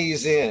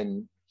phase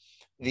in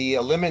the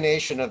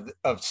elimination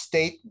of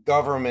state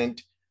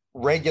government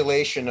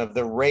regulation of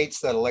the rates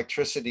that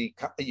electricity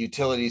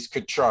utilities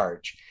could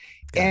charge.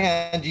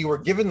 And you were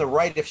given the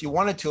right, if you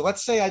wanted to,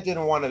 let's say I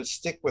didn't want to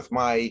stick with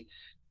my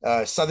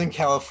Southern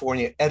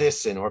California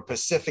Edison or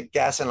Pacific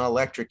Gas and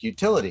Electric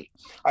utility,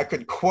 I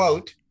could,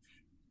 quote,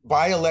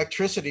 buy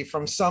electricity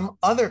from some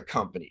other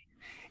company.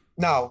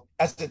 Now,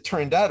 as it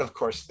turned out, of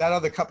course, that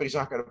other company's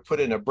not going to put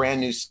in a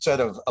brand new set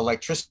of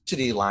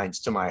electricity lines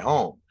to my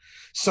home.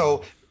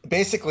 So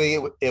basically,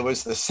 it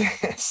was the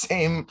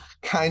same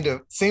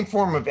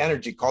form of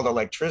energy called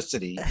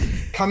electricity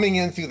coming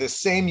in through the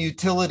same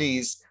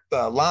utilities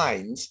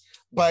lines,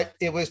 but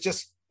it was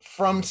just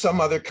from some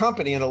other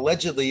company, and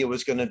allegedly it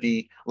was going to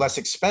be less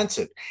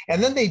expensive.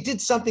 And then they did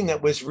something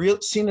that was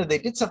they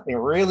did something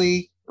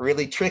really,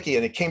 really tricky,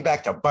 and it came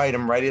back to bite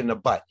them right in the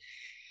butt.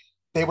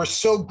 They were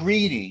so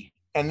greedy,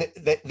 and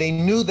they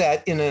knew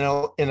that in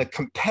a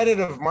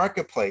competitive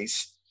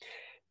marketplace,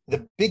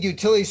 the big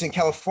utilities in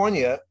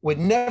California would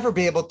never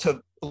be able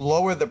to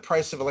lower the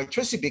price of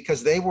electricity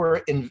because they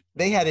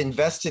had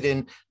invested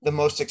in the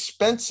most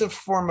expensive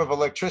form of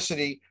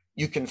electricity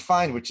you can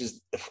find, which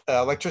is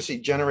electricity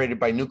generated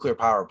by nuclear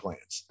power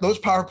plants. Those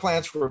power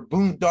plants were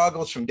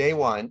boondoggles from day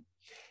one.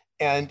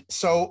 And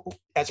so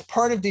as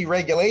part of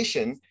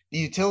deregulation, the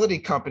utility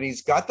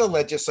companies got the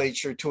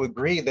legislature to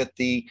agree that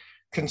the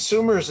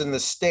consumers in the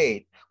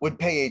state would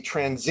pay a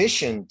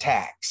transition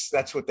tax.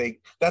 That's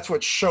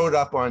what showed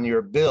up on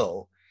your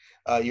bill,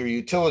 your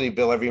utility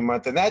bill every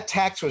month. And that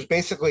tax was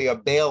basically a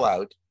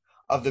bailout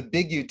of the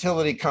big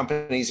utility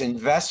companies'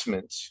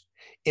 investments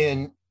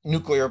in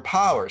nuclear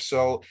power.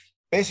 So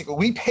basically,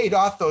 we paid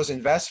off those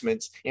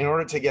investments in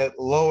order to get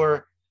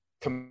lower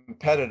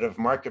competitive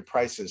market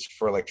prices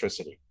for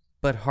electricity.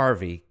 But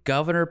Harvey,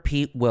 Governor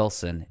Pete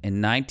Wilson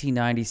in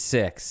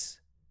 1996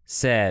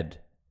 said,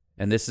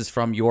 and this is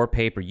from your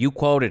paper, you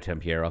quoted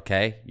him here,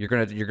 okay? You're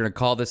gonna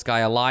call this guy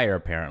a liar,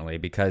 apparently,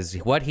 because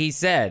what he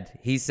said,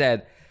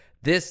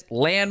 this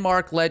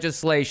landmark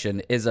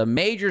legislation is a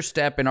major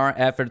step in our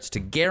efforts to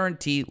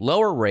guarantee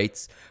lower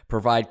rates,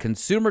 provide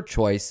consumer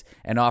choice,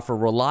 and offer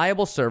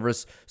reliable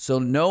service so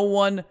no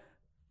one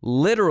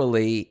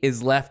literally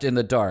is left in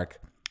the dark.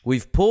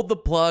 We've pulled the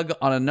plug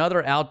on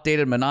another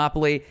outdated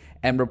monopoly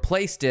and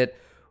replaced it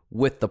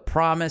with the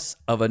promise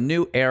of a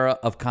new era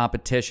of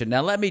competition.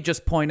 Now, let me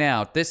just point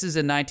out, this is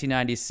in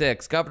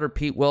 1996. Governor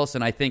Pete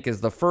Wilson, I think, is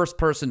the first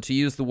person to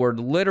use the word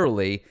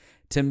literally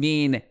to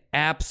mean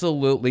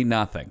absolutely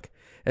nothing.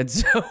 And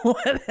so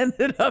what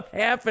ended up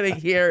happening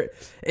here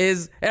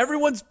is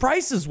everyone's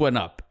prices went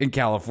up in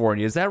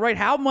California. Is that right?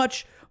 How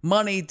much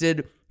money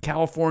did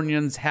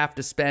Californians have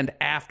to spend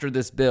after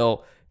this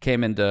bill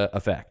came into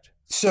effect?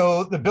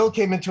 So the bill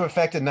came into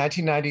effect in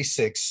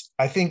 1996.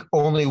 I think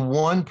only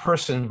one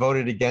person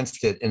voted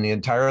against it in the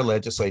entire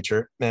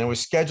legislature, and it was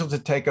scheduled to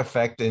take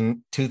effect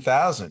in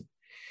 2000.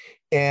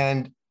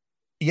 And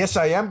yes,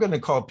 I am going to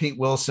call Pete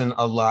Wilson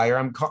a liar.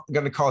 I'm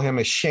going to call him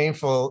a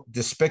shameful,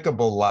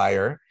 despicable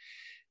liar,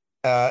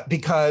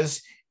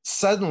 because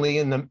suddenly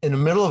in the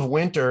middle of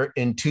winter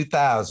in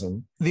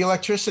 2000, the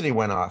electricity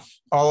went off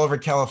all over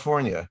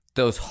California.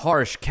 Those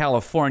harsh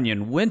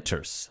Californian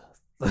winters.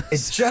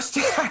 It just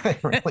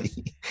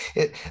really,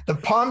 the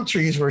palm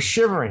trees were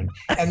shivering,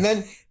 and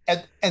then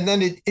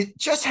it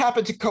just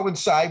happened to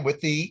coincide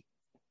with the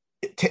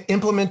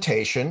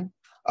implementation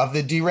of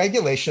the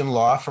deregulation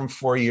law from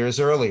 4 years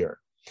earlier.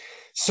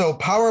 So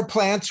power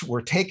plants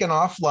were taken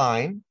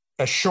offline.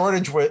 A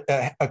shortage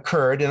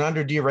occurred, and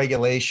under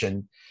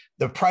deregulation,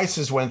 the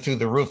prices went through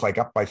the roof, like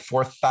up by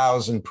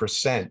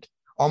 4,000%,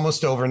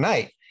 almost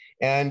overnight.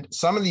 And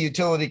some of the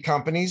utility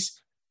companies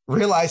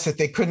realized that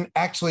they couldn't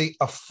actually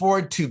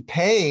afford to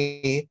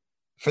pay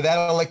for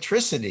that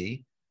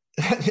electricity,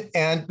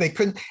 and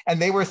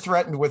they were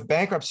threatened with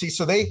bankruptcy.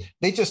 So they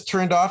just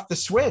turned off the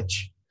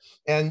switch,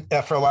 and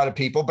for a lot of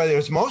people. But it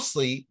was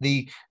mostly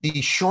the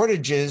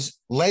shortages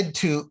led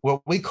to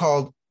what we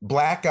called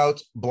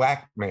blackout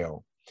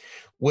blackmail,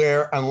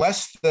 where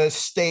unless the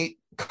state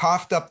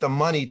coughed up the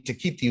money to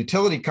keep the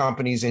utility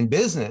companies in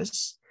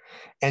business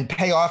and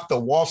pay off the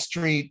Wall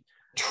Street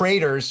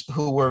traders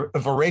who were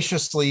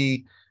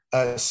voraciously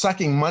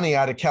sucking money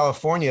out of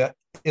California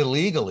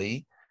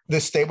illegally,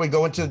 the state would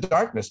go into the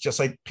darkness, just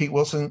like Pete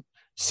Wilson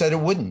said it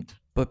wouldn't.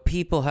 But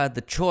people had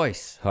the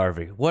choice,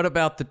 Harvey. What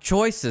about the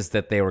choices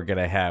that they were going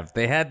to have?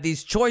 They had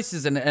these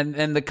choices,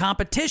 and the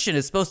competition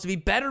is supposed to be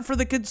better for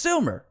the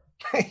consumer.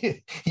 But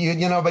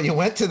you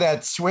went to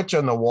that switch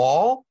on the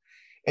wall,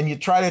 and you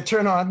try to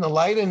turn on the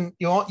light, and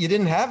you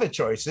didn't have a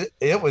choice.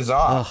 It was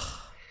off. Ugh.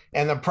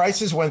 And the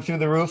prices went through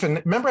the roof.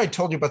 And remember I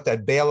told you about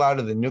that bailout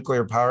of the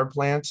nuclear power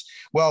plants?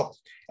 Well,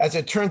 as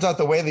it turns out,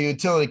 the way the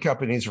utility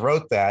companies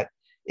wrote that,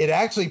 it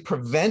actually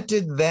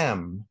prevented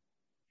them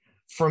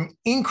from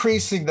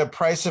increasing the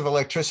price of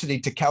electricity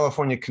to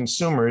California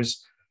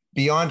consumers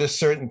beyond a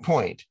certain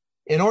point.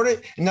 In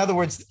other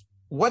words,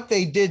 what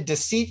they did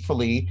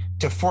deceitfully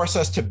to force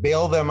us to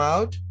bail them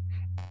out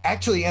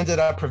actually ended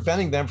up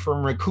preventing them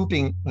from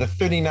recouping the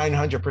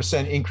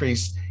 3,900%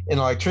 increase in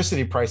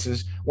electricity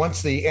prices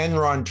once the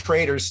Enron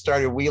traders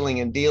started wheeling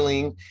and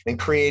dealing and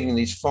creating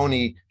these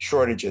phony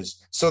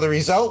shortages. So the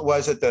result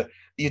was that the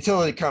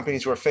utility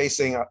companies were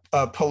facing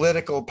a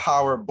political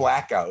power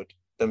blackout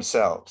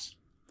themselves.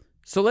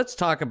 So let's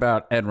talk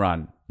about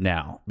Enron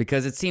now,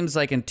 because it seems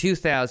like in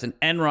 2000,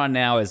 Enron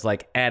now is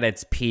like at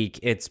its peak.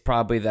 It's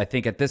probably, I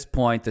think at this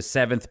point, the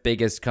seventh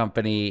biggest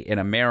company in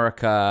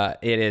America.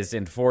 It is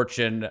in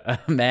Fortune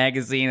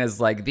magazine as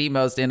like the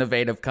most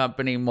innovative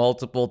company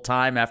multiple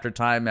time after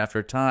time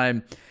after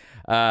time.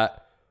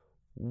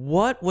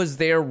 What was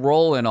their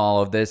role in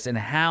all of this, and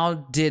how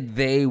did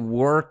they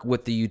work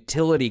with the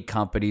utility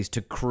companies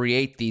to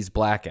create these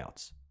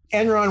blackouts?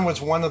 Enron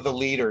was one of the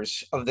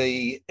leaders of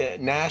the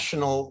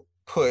national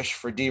push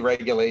for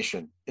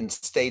deregulation in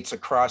states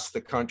across the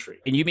country.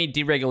 And you mean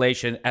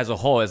deregulation as a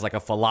whole, as like a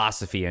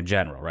philosophy in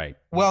general, right?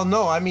 Well,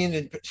 no, I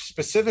mean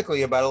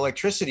specifically about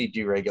electricity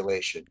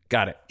deregulation.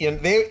 Got it.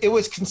 And it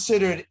was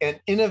considered an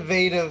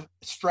innovative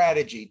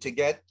strategy to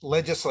get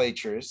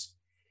legislatures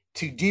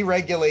to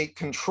deregulate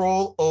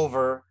control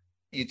over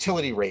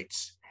utility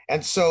rates.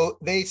 And so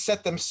they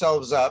set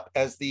themselves up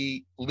as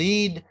the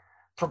lead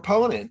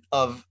proponent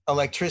of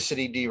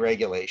electricity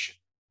deregulation.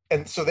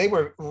 And so they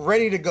were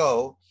ready to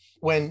go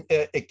when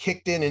it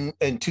kicked in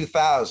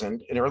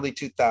 2000, in early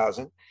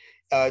 2000,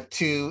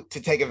 to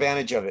take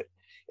advantage of it.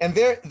 And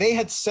they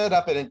had set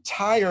up an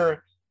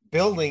entire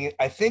building,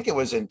 I think it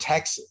was in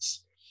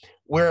Texas,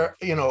 where,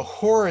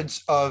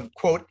 hordes of,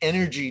 quote,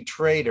 energy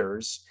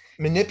traders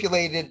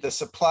manipulated the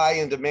supply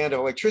and demand of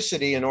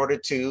electricity in order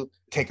to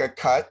take a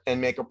cut and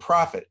make a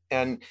profit.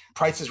 And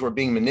prices were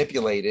being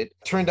manipulated.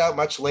 Turned out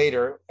much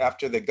later,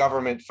 after the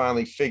government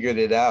finally figured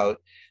it out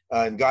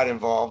and got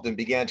involved and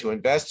began to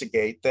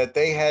investigate, that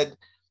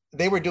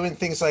they were doing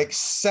things like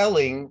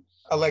selling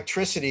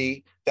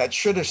electricity that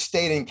should have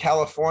stayed in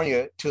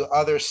California to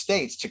other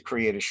states to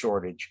create a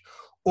shortage.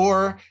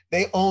 Or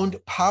they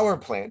owned power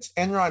plants.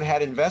 Enron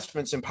had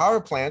investments in power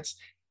plants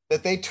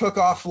that they took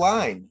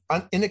offline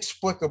on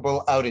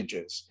inexplicable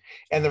outages.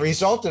 And the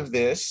result of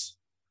this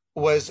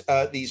was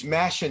these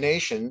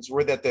machinations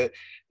were that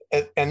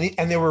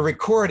there were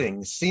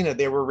recordings, Sina,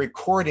 there were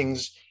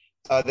recordings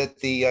that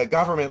the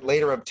government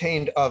later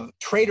obtained of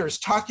traders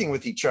talking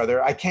with each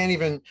other. I can't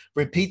even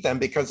repeat them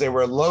because they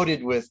were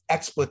loaded with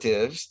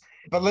expletives.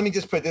 But let me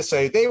just put it this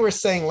way. They were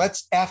saying,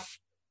 let's F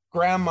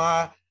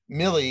Grandma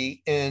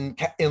Millie in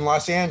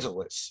Los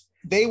Angeles.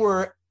 They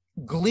were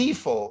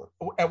gleeful.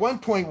 At one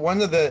point,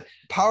 one of the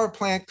power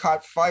plant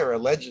caught fire,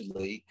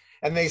 allegedly,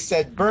 and they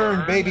said,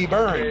 burn, baby,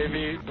 burn.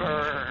 Baby,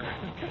 burn.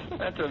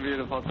 That's a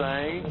beautiful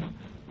thing.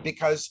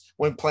 Because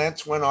when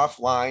plants went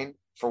offline,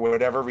 for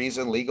whatever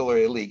reason, legal or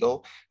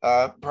illegal,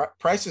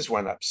 prices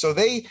went up. So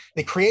they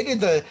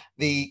created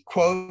the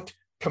quote,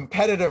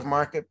 competitive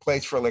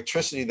marketplace for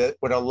electricity that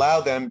would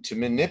allow them to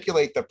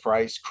manipulate the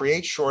price,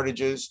 create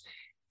shortages,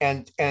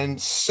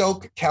 and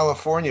soak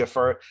California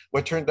for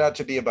what turned out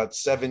to be about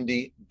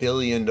 $70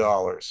 billion.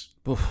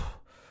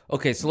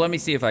 Okay, so let me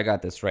see if I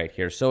got this right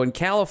here. So in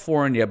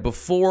California,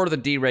 before the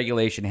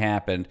deregulation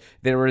happened,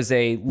 there was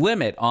a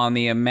limit on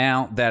the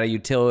amount that a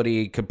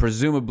utility could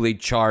presumably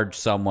charge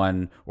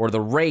someone, or the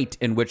rate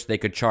in which they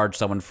could charge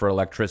someone for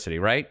electricity,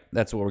 right?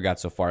 That's what we got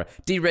so far.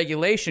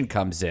 Deregulation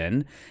comes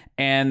in,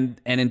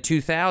 and in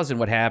 2000,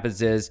 what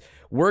happens is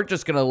we're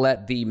just going to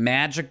let the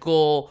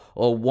magical,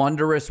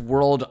 wondrous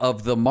world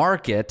of the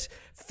market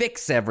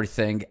fix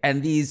everything,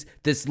 and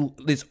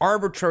this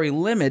arbitrary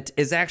limit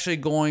is actually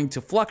going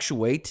to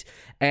fluctuate,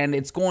 and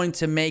it's going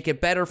to make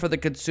it better for the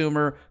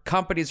consumer.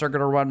 Companies are going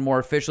to run more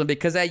efficiently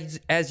because,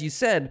 as you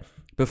said,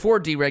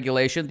 before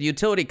deregulation, the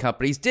utility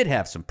companies did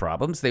have some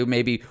problems. They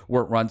maybe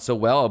weren't run so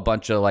well. A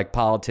bunch of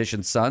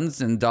politicians'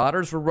 sons and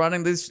daughters were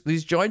running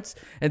these joints,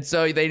 and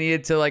so they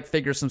needed to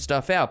figure some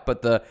stuff out.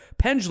 But the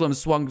pendulum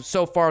swung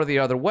so far the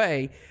other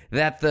way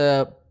that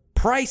the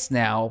price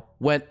now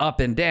went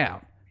up and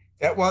down.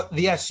 Well,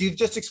 yes, you've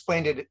just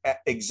explained it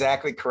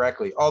exactly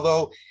correctly.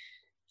 Although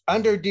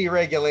under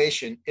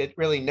deregulation, it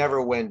really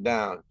never went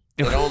down.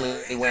 It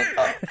only went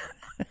up.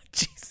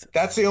 Jesus.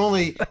 That's the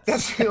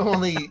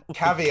only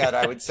caveat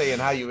I would say in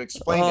how you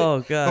explained it. Oh,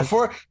 God.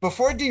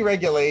 Before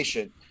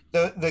deregulation,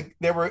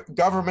 there were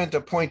government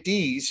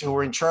appointees who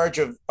were in charge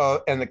of,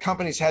 and the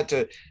companies had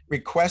to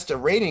request a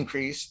rate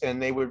increase,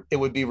 and it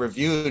would be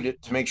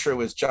reviewed to make sure it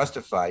was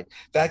justified.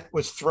 That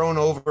was thrown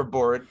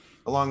overboard,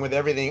 along with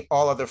everything,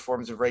 all other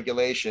forms of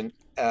regulation,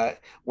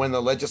 when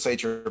the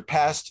legislature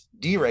passed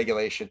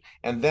deregulation,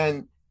 and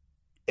then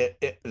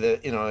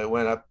it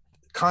went up,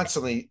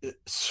 constantly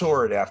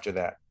soared after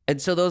that.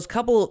 And so those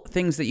couple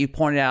things that you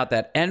pointed out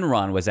that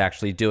Enron was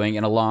actually doing,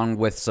 and along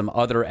with some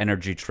other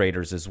energy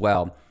traders as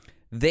well,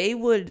 they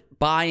would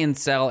buy and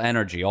sell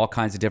energy, all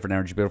kinds of different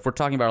energy. But if we're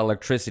talking about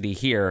electricity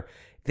here,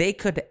 they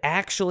could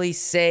actually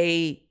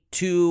say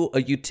to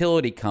a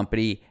utility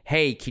company,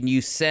 hey, can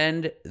you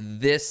send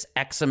this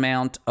X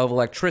amount of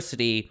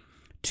electricity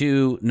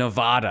to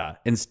Nevada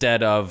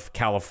instead of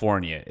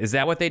California? Is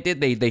that what they did?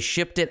 They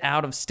shipped it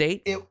out of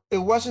state? It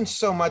wasn't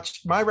so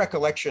much. My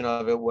recollection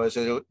of it was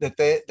that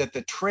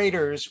the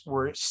traders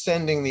were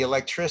sending the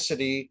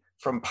electricity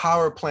from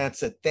power plants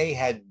that they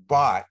had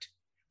bought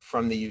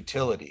from the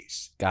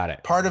utilities. Got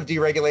it. Part of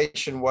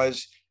deregulation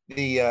was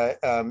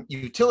the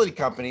utility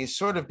companies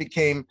sort of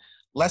became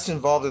less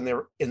involved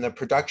in the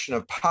production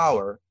of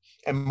power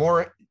and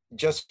more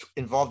just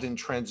involved in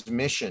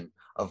transmission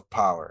of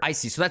power. I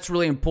see. So that's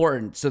really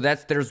important. So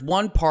there's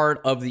one part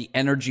of the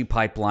energy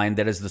pipeline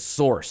that is the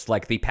source,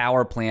 like the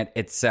power plant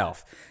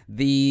itself.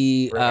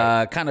 The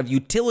kind of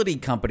utility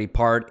company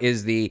part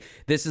is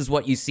this is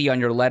what you see on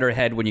your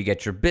letterhead when you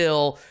get your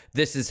bill.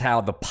 This is how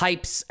the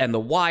pipes and the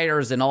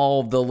wires and all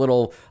of the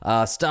little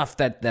stuff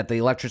that the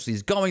electricity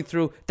is going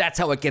through, that's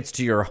how it gets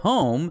to your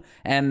home.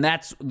 And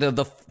that's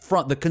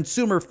the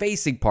consumer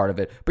facing part of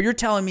it. But you're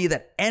telling me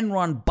that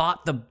Enron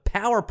bought the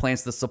power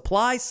plants, the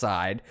supply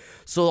side.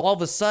 So all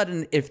of a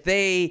sudden, if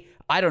they,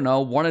 I don't know,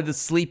 wanted to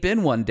sleep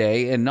in one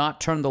day and not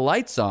turn the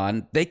lights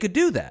on, they could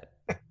do that.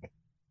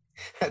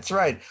 That's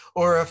right.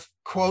 Or if,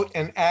 quote,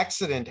 an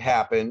accident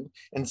happened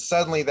and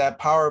suddenly that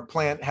power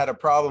plant had a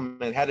problem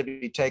and had to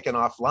be taken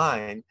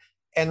offline,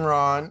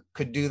 Enron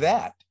could do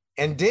that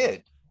and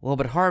did. Well,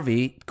 but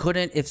Harvey,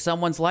 if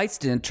someone's lights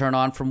didn't turn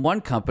on from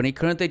one company,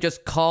 couldn't they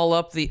just call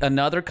up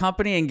another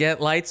company and get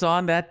lights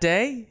on that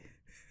day?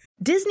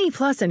 Disney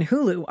Plus and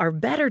Hulu are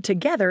better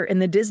together in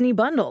the Disney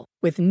Bundle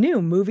with new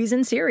movies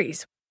and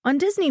series. On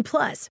Disney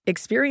Plus,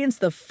 experience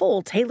the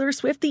full Taylor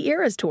Swift The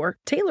Eras Tour,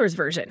 Taylor's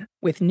version,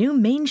 with new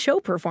main show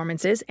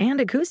performances and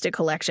acoustic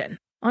collection.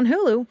 On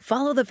Hulu,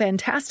 follow the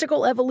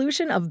fantastical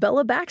evolution of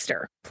Bella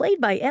Baxter,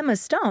 played by Emma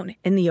Stone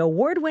in the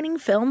award-winning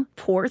film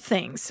Poor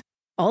Things.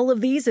 All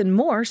of these and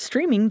more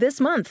streaming this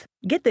month.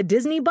 Get the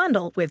Disney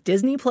Bundle with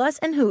Disney Plus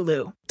and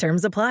Hulu.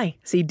 Terms apply.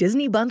 See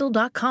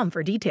DisneyBundle.com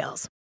for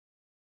details.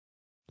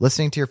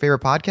 Listening to your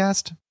favorite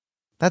podcast?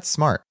 That's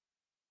smart.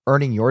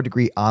 Earning your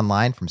degree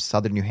online from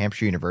Southern New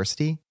Hampshire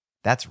University?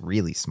 That's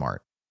really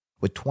smart.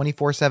 With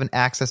 24/7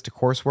 access to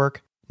coursework,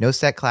 no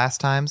set class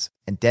times,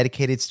 and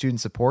dedicated student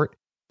support,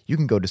 you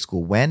can go to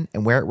school when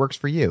and where it works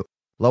for you.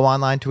 Low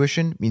online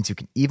tuition means you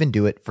can even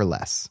do it for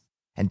less.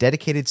 And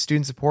dedicated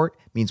student support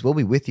means we'll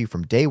be with you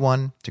from day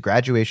one to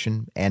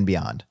graduation and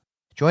beyond.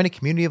 Join a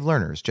community of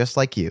learners just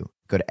like you.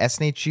 Go to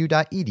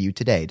snhu.edu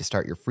today to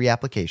start your free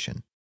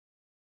application.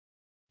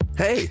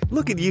 Hey,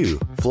 look at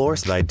you.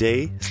 Florist by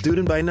day,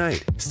 student by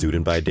night.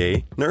 Student by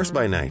day, nurse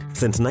by night.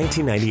 Since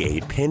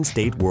 1998, Penn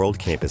State World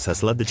Campus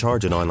has led the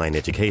charge in online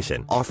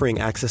education, offering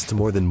access to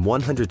more than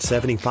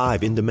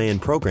 175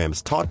 in-demand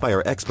programs taught by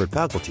our expert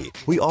faculty.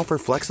 We offer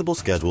flexible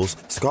schedules,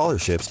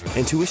 scholarships,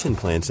 and tuition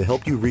plans to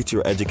help you reach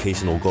your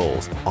educational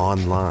goals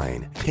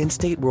online. Penn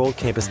State World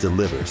Campus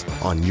delivers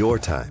on your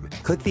time.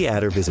 Click the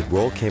ad or visit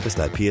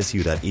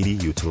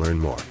worldcampus.psu.edu to learn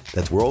more.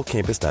 That's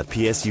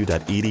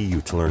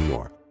worldcampus.psu.edu to learn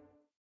more.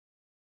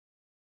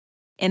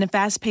 In a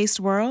fast-paced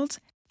world,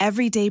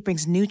 every day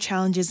brings new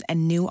challenges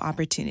and new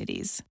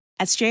opportunities.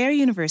 At Strayer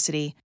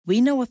University,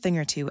 we know a thing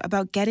or two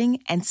about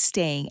getting and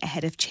staying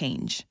ahead of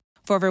change.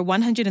 For over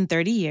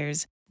 130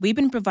 years, we've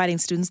been providing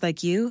students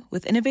like you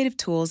with innovative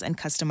tools and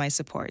customized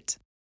support,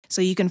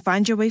 so you can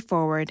find your way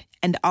forward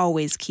and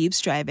always keep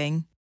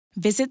striving.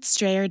 Visit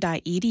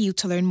strayer.edu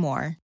to learn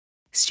more.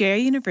 Strayer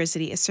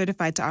University is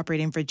certified to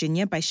operate in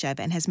Virginia by Chev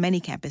and has many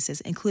campuses,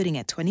 including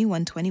at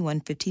 2121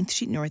 15th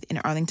Street North in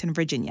Arlington,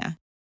 Virginia.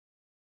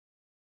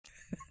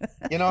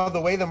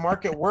 The way the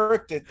market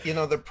worked,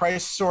 the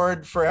price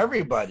soared for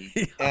everybody.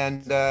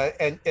 And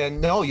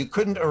no, you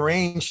couldn't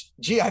arrange,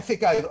 I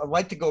think I'd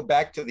like to go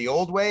back to the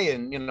old way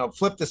and,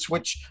 flip the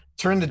switch,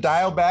 turn the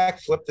dial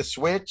back, flip the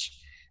switch.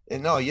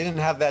 And no, you didn't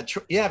have that.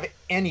 You didn't have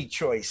any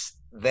choice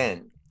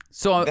then.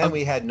 So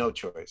we had no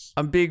choice.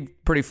 I'm being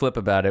pretty flip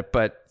about it,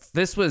 but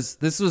this was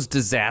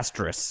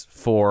disastrous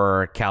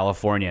for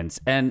Californians.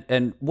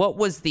 And what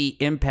was the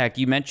impact?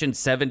 You mentioned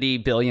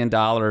 $70 billion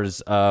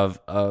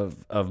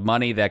of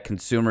money that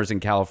consumers in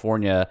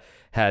California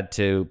had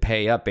to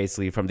pay up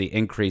basically from the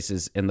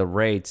increases in the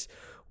rates.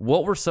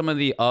 What were some of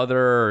the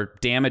other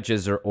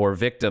damages or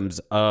victims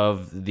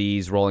of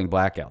these rolling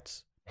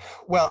blackouts?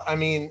 Well, I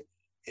mean,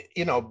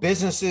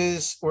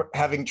 businesses were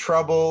having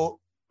trouble.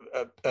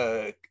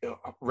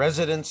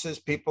 Residences,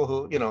 people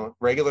who,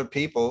 regular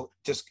people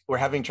just were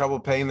having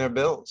trouble paying their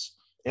bills.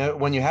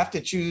 When you have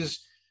to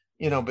choose,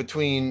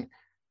 between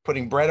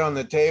putting bread on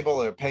the table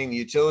or paying the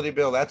utility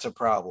bill, that's a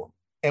problem.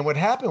 And what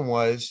happened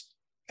was,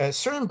 at a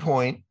certain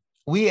point,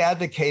 we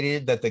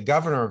advocated that the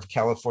governor of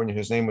California,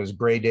 whose name was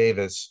Gray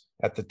Davis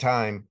at the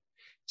time,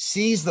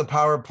 seize the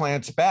power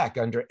plants back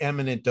under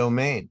eminent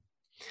domain.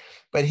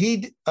 But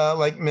he,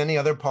 like many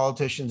other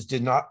politicians,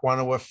 did not want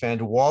to offend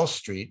Wall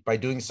Street by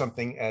doing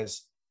something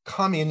as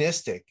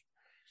communistic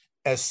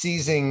as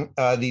seizing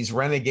these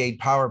renegade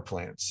power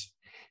plants.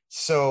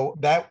 So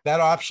that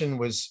option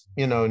was,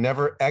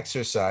 never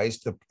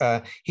exercised.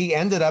 He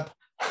ended up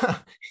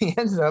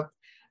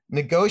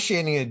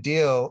negotiating a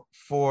deal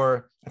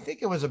for, I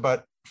think it was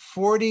about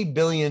 $40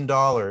 billion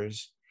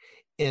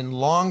in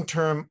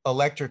long-term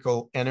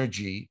electrical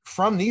energy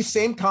from these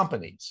same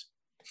companies,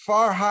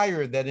 far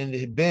higher than it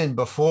had been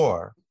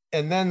before.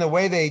 And then the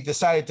way they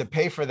decided to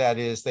pay for that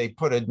is they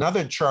put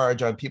another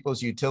charge on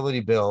people's utility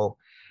bill.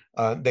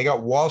 They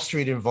got Wall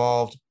Street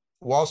involved.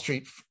 Wall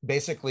Street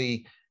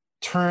basically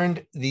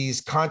turned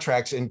these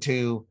contracts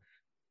into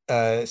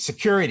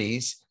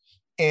securities.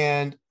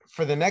 And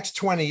for the next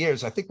 20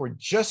 years, I think we're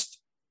just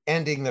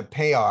ending the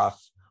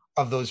payoff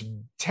of those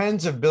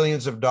tens of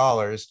billions of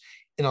dollars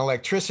in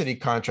electricity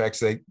contracts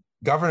that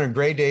Governor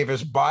Gray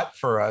Davis bought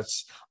for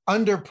us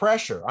under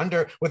pressure,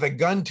 with a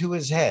gun to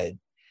his head,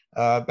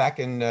 back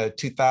in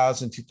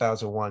 2000,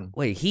 2001.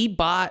 Wait,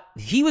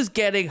 he was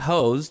getting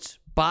hosed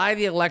by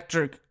the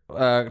electric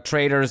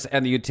traders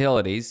and the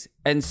utilities.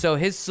 And so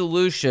his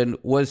solution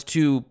was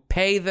to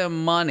pay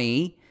them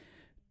money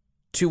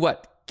to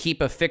what?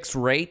 Keep a fixed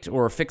rate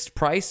or a fixed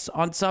price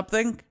on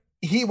something?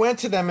 He went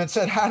to them and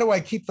said, how do I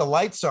keep the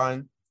lights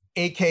on?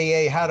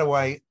 AKA, how do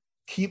I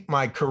keep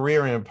my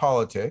career in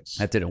politics?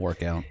 That didn't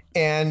work out.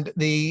 And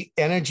the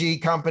energy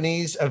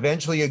companies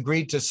eventually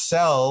agreed to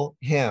sell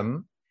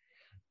him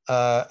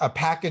a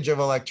package of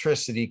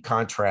electricity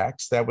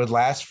contracts that would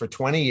last for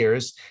 20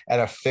 years at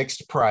a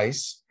fixed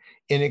price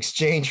in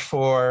exchange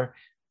for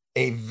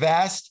a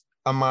vast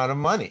amount of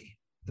money.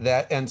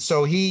 And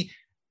so he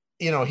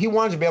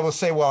wanted to be able to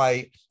say, well,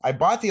 I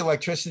bought the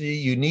electricity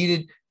you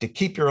needed to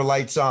keep your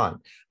lights on,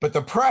 but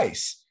the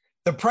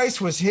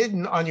price was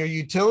hidden on your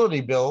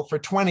utility bill for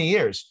 20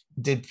 years.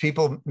 Did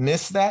people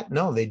miss that?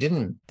 No, they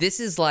didn't. This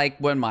is like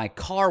when my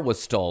car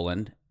was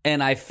stolen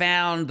and I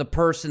found the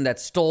person that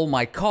stole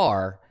my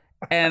car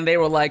and they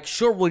were like,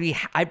 sure,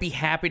 I'd be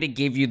happy to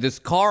give you this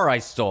car I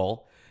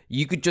stole.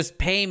 You could just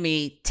pay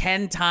me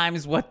 10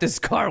 times what this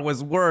car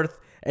was worth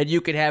and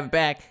you could have it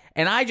back.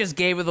 And I just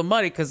gave her the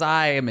money because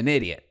I am an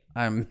idiot.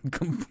 I'm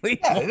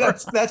completely. Yeah,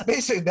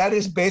 that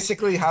is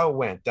basically how it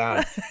went,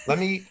 Don. Let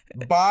me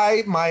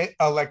buy my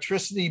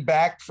electricity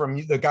back from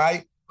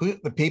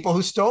the people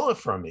who stole it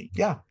from me.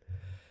 Yeah.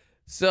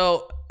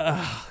 So,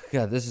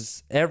 God, this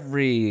is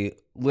every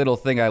little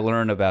thing I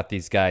learn about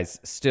these guys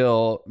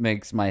still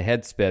makes my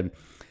head spin.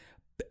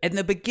 In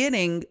the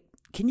beginning,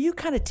 can you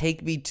kind of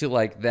take me to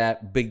like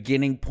that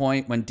beginning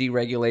point when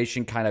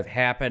deregulation kind of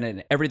happened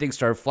and everything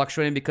started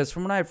fluctuating? Because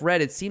from what I've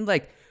read, it seemed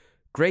like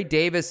Gray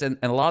Davis and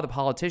a lot of the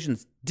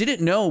politicians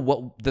didn't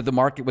know that the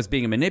market was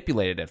being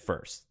manipulated at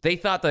first. They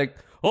thought like,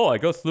 oh, I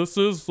guess this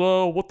is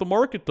what the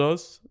market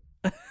does.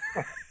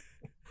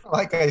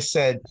 Like I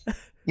said,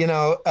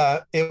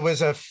 it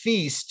was a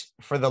feast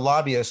for the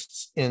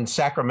lobbyists in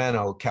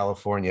Sacramento,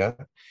 California,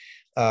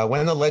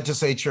 when the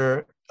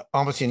legislature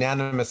almost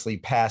unanimously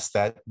passed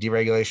that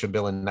deregulation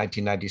bill in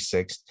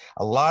 1996.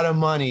 A lot of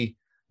money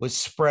was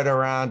spread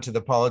around to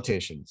the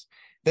politicians.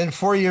 Then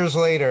 4 years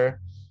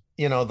later,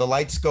 the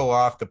lights go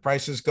off, the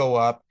prices go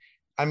up.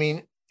 I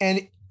mean,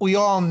 and we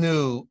all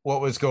knew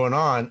what was going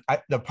on.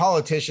 The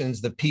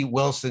politicians, the Pete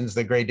Wilsons,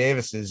 the Gray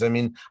Davises. I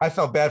mean, I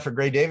felt bad for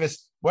Gray Davis. It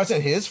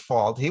wasn't his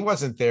fault. He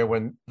wasn't there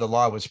when the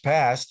law was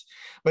passed,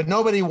 but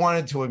nobody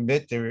wanted to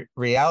admit the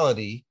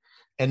reality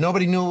and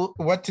nobody knew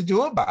what to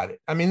do about it.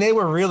 I mean, they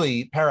were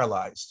really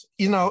paralyzed.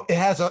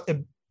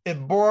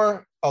 It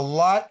bore a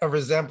lot of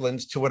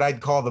resemblance to what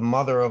I'd call the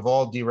mother of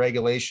all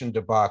deregulation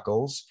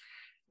debacles,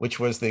 which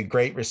was the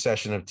Great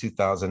Recession of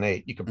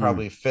 2008. You could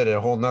probably fit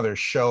a whole nother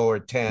show or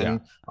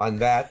 10 on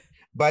that.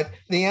 But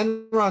the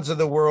Enrons of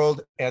the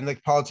world and the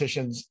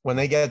politicians, when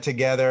they get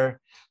together,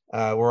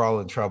 we're all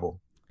in trouble.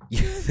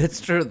 Yeah,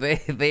 that's true.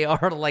 They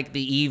are like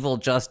the evil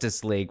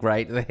Justice League,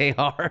 right? They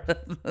are.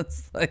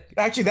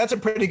 Actually, that's a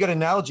pretty good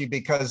analogy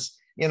because,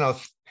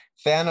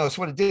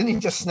 Thanos, didn't he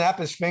just snap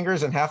his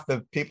fingers and half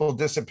the people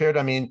disappeared?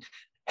 I mean,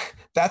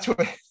 that's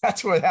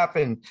what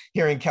happened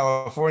here in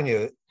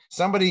California.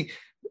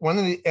 One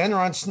of the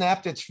Enron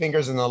snapped its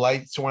fingers and the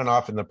lights went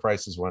off and the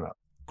prices went up.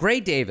 Gray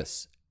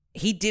Davis,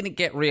 he didn't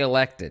get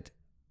reelected.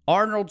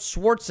 Arnold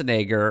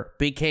Schwarzenegger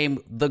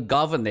became the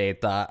governor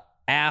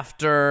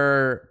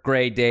after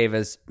Gray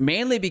Davis,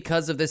 mainly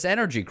because of this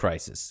energy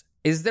crisis.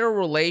 Is there a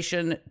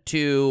relation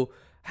to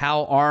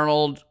how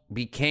Arnold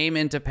became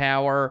into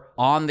power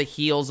on the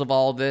heels of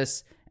all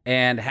this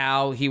and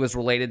how he was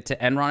related to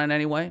Enron in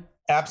any way?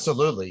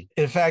 Absolutely.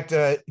 In fact,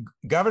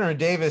 Governor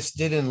Davis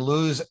didn't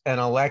lose an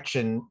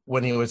election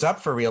when he was up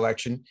for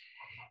re-election.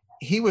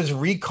 He was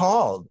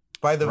recalled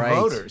by the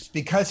voters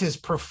because his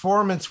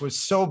performance was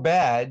so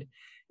bad.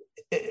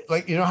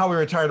 How we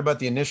were talking about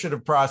the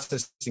initiative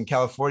process in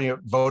California,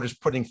 voters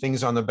putting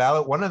things on the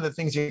ballot. One of the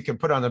things you can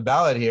put on the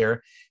ballot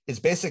here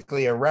is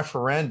basically a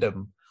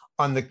referendum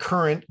on the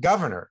current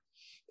governor.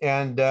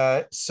 And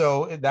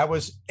so that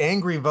was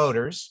angry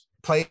voters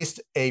placed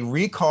a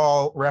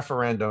recall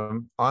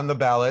referendum on the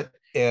ballot,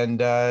 and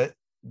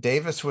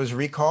Davis was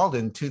recalled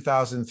in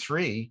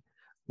 2003,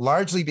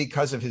 largely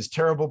because of his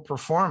terrible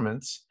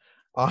performance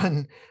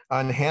on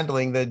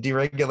handling the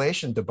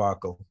deregulation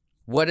debacle.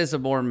 What is a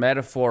more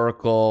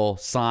metaphorical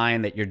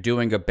sign that you're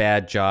doing a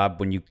bad job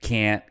when you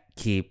can't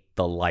keep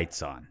the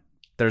lights on?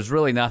 There's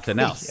really nothing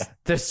else. Yeah.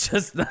 There's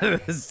just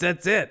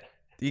that's it.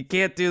 You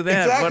can't do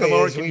that. Exactly. What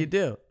more can you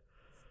do?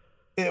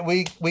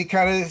 We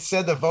kind of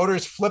said the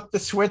voters flipped the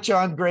switch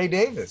on Gray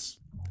Davis.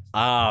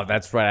 Oh,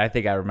 that's right. I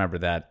think I remember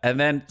that. And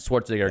then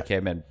Schwarzenegger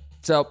came in.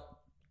 So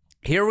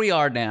here we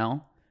are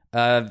now.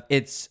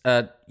 It's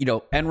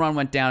Enron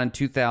went down in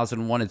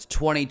 2001. It's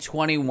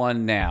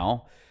 2021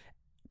 now.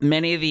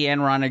 Many of the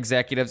Enron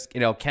executives,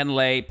 Ken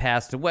Lay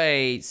passed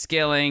away.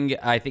 Skilling,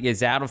 I think,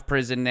 is out of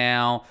prison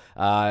now.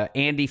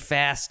 Andy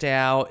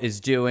Fastow is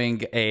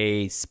doing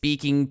a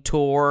speaking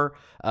tour,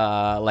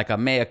 like a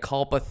mea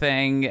culpa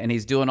thing, and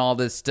he's doing all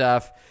this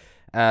stuff.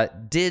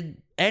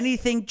 Did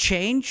anything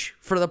change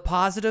for the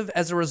positive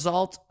as a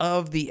result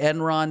of the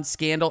Enron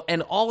scandal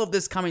and all of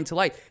this coming to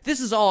light?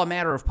 This is all a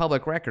matter of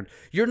public record.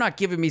 You're not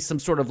giving me some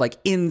sort of like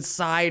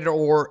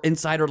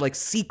insider like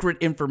secret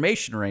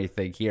information or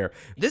anything here.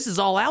 This is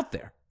all out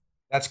there.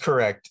 That's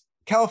correct.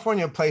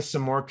 California placed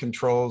some more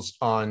controls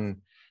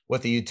on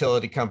what the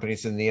utility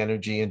companies in the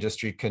energy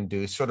industry can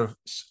do, sort of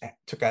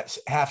took a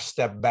half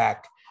step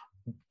back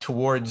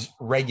towards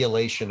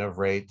regulation of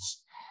rates.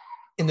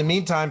 In the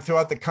meantime,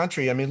 throughout the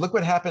country, I mean, look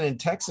what happened in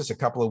Texas a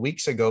couple of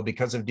weeks ago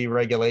because of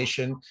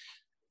deregulation.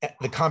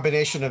 The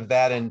combination of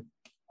that and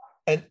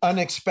an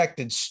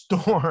unexpected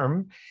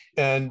storm,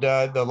 and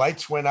the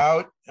lights went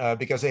out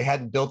because they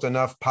hadn't built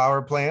enough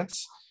power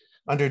plants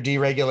under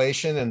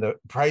deregulation, and the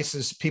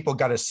prices, people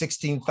got a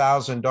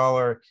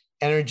 $16,000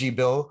 energy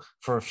bill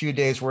for a few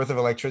days worth of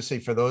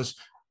electricity for those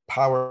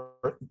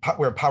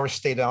where power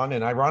stayed on.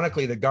 And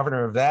ironically, the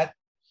governor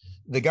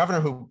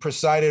who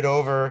presided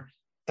over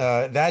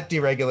that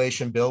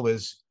deregulation bill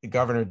was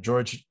Governor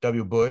George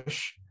W.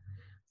 Bush,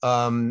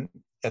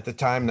 at the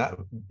time,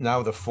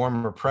 now the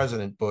former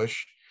President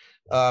Bush.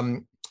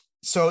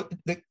 So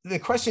the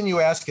question you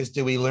ask is,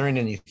 do we learn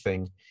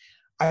anything?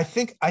 I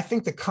think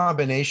the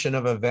combination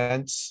of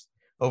events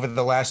over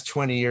the last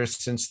 20 years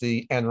since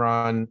the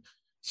Enron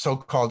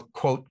so-called,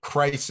 quote,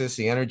 crisis,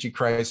 the energy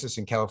crisis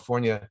in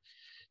California,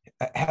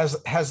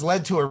 has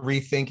led to a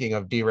rethinking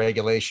of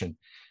deregulation.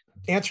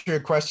 Answer your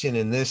question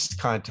in this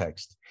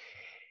context.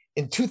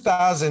 In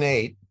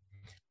 2008,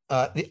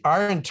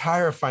 our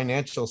entire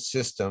financial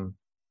system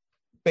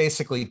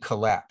basically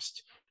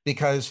collapsed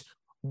because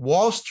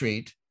Wall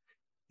Street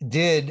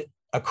did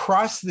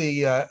across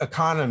the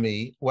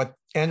economy what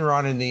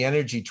Enron and the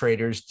energy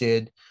traders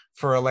did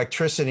for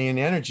electricity and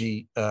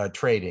energy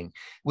trading.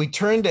 We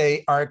turned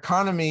our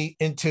economy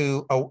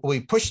we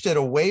pushed it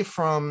away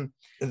from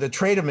the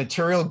trade of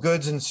material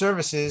goods and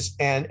services,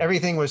 and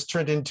everything was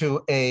turned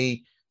into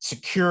a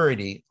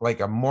security, like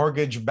a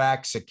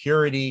mortgage-backed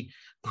security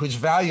whose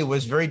value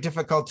was very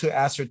difficult to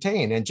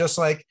ascertain. And just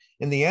like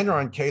in the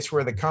Enron case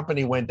where the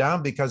company went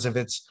down because of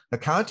its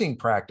accounting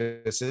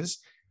practices,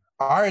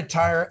 our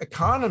entire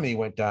economy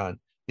went down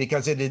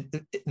because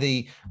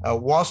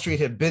Wall Street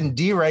had been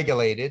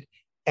deregulated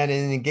and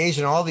it engaged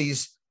in all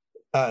these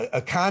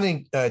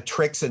accounting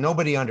tricks that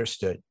nobody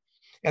understood.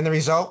 And the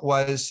result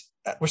was,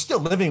 we're still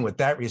living with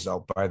that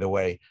result, by the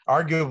way.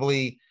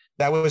 Arguably,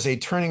 that was a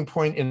turning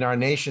point in our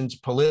nation's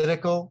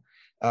political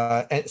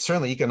and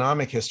certainly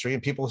economic history,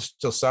 and people are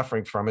still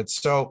suffering from it.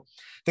 So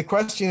the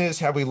question is,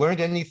 have we learned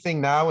anything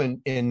now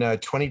in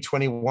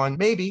 2021?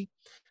 Maybe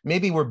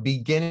we're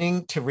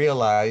beginning to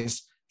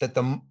realize that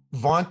the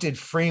vaunted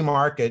free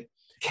market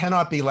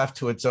cannot be left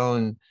to its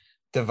own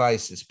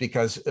devices,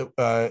 because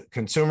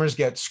consumers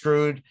get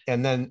screwed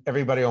and then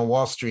everybody on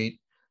Wall Street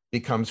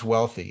becomes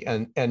wealthy.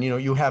 And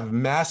you have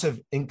massive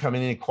income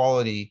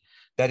inequality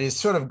that is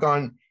sort of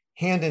gone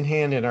hand in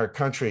hand in our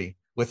country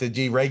with the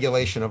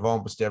deregulation of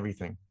almost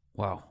everything.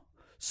 Wow.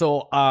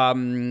 So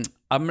I'm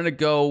going to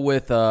go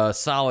with a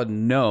solid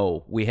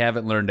no. We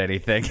haven't learned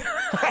anything.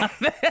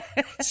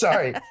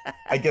 Sorry.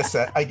 I guess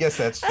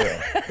that's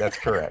fair. That's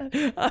correct.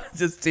 I'm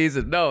just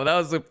teasing. No, that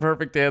was a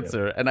perfect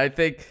answer. Yeah. And I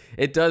think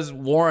it does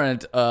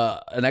warrant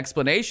an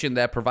explanation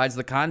that provides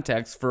the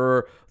context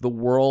for the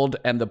world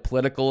and the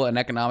political and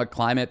economic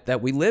climate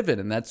that we live in.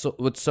 And that's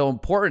what's so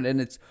important. And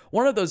it's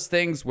one of those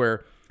things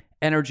where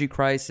energy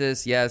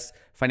crisis, yes.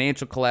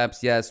 Financial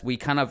collapse, yes. We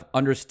kind of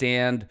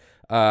understand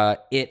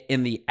it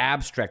in the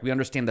abstract. We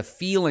understand the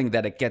feeling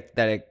that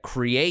it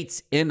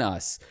creates in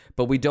us,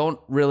 but we don't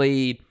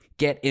really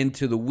get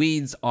into the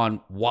weeds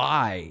on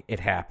why it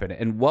happened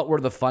and what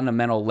were the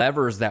fundamental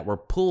levers that were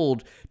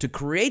pulled to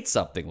create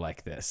something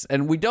like this.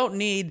 And we don't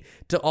need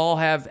to all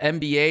have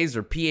MBAs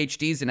or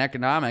PhDs in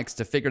economics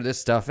to figure this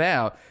stuff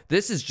out.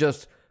 This is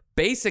just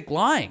basic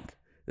lying.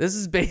 This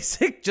is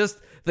basic, just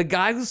the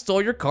guy who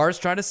stole your car is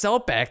trying to sell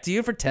it back to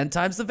you for 10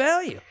 times the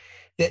value.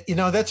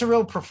 That's a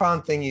real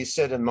profound thing you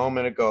said a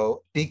moment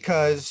ago,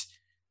 because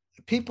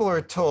people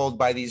are told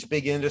by these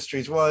big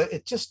industries, well,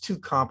 it's just too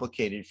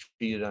complicated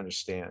for you to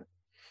understand.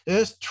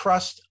 Just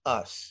trust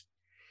us.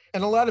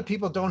 And a lot of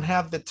people don't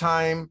have the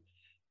time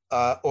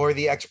or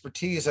the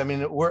expertise. I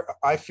mean,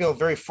 I feel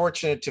very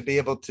fortunate to be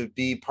able to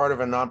be part of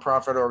a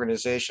nonprofit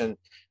organization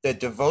that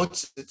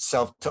devotes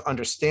itself to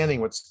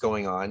understanding what's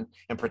going on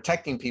and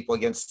protecting people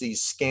against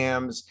these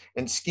scams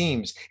and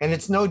schemes. And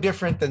it's no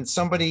different than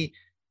somebody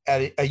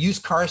at a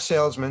used car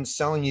salesman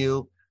selling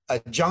you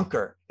a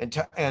junker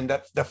and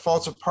that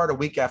falls apart a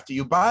week after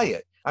you buy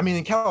it. I mean,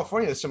 in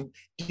California, there's some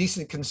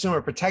decent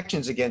consumer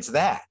protections against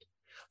that.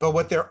 But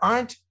what there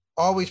aren't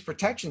always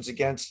protections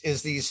against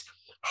is these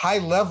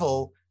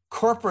high-level,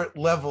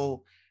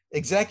 corporate-level,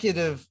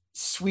 executive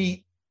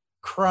suite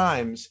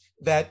crimes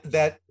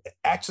that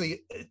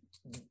actually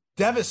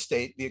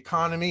devastate the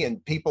economy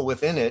and people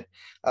within it.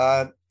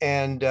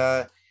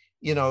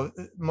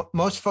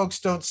 Most folks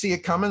don't see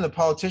it coming. The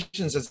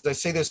politicians, as I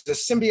say, there's a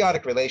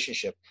symbiotic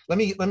relationship. Let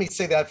me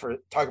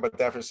talk about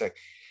that for a sec.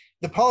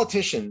 The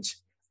politicians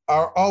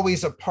are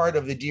always a part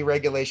of the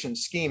deregulation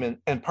scheme.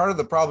 And part of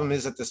the problem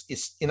is that the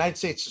United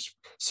States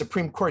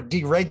Supreme Court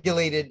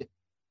deregulated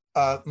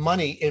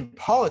money in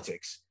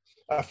politics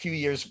a few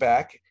years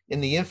back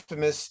in the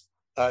infamous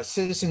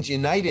Citizens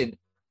United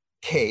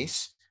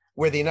case,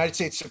 where the United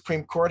States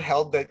Supreme Court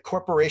held that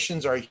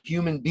corporations are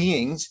human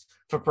beings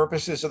for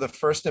purposes of the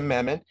First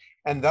Amendment,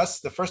 and thus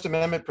the First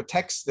Amendment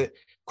protects the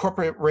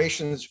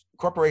corporations'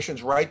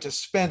 right to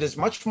spend as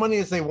much money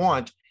as they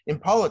want in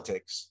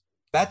politics.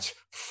 That's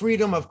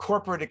freedom of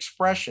corporate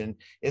expression,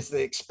 is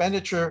the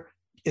expenditure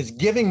is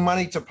giving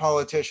money to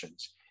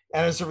politicians.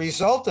 And as a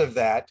result of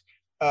that,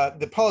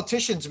 the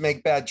politicians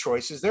make bad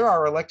choices. They're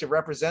our elected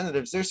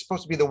representatives. They're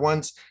supposed to be the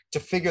ones to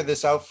figure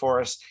this out for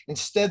us.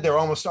 Instead, they're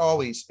almost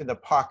always in the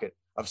pocket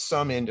of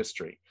some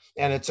industry.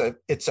 And it's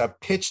a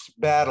pitched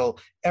battle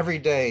every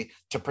day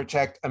to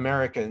protect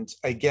Americans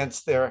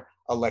against their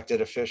elected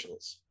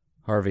officials.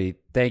 Harvey,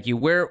 thank you.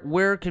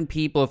 Where can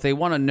people, if they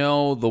want to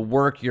know the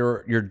work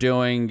you're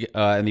doing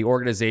and the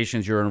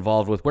organizations you're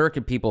involved with, where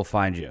can people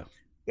find you?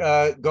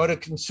 Go to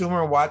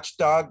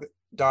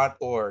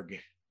consumerwatchdog.org.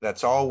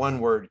 That's all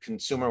one word,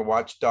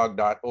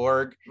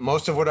 consumerwatchdog.org.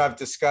 Most of what I've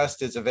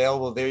discussed is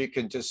available there. You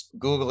can just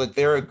Google it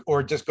there,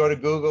 or just go to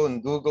Google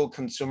and Google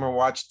Consumer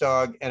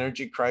Watchdog,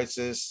 Energy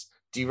Crisis,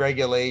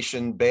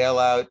 Deregulation,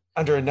 Bailout.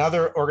 Under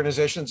another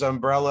organization's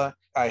umbrella,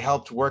 I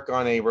helped work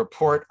on a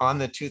report on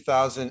the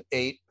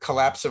 2008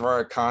 collapse of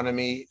our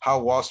economy, how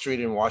Wall Street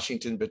and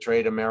Washington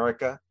betrayed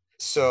America.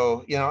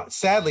 So,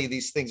 sadly,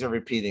 these things are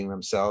repeating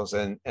themselves,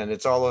 and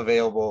it's all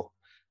available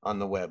on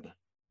the web.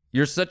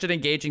 You're such an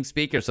engaging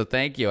speaker, so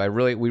thank you.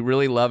 We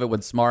really love it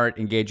when smart,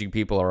 engaging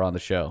people are on the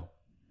show.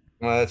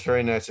 Well, that's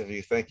very nice of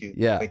you. Thank you.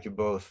 Yeah. Thank you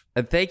both.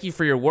 And thank you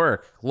for your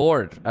work.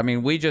 Lord, I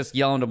mean, we just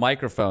yell into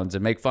microphones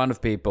and make fun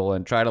of people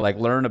and try to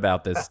learn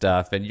about this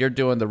stuff, and you're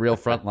doing the real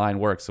frontline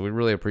work, so we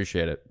really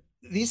appreciate it.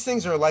 These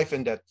things are life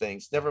and death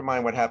things. Never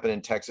mind what happened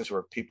in Texas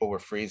where people were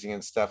freezing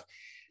and stuff.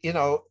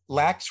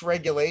 Lax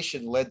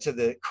regulation led to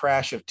the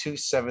crash of two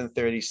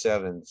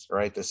 737s,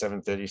 right? The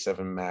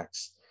 737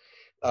 MAX.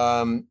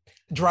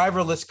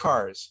 Driverless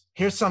cars.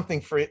 Here's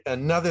something for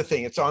another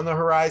thing. It's on the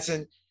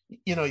horizon.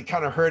 You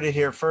kind of heard it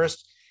here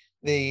first.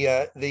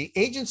 The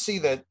agency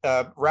that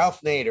Ralph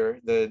Nader,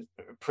 the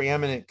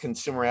preeminent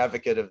consumer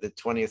advocate of the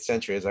 20th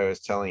century, as I was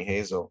telling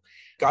Hazel,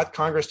 got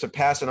Congress to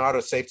pass an auto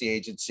safety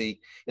agency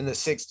in the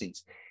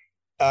 60s.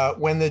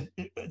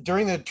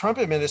 During the Trump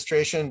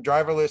administration,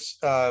 driverless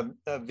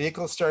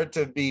vehicles started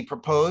to be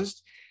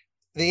proposed.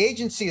 The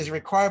agency is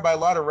required by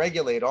law to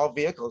regulate all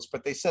vehicles,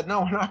 but they said,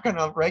 no, we're not going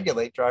to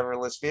regulate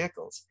driverless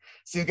vehicles.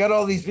 So you've got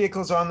all these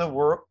vehicles on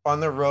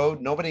the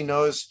road. Nobody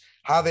knows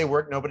how they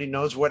work. Nobody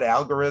knows what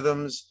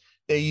algorithms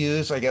they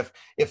use. Like if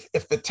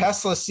the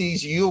Tesla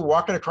sees you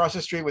walking across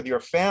the street with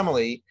your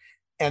family,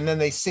 and then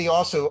they see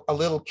also a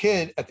little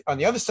kid on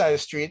the other side of the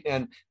street,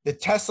 and the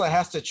Tesla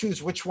has to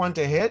choose which one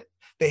to hit,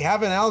 they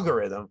have an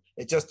algorithm.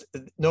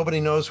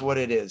 Nobody knows what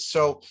it is.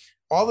 So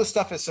all this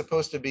stuff is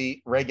supposed to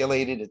be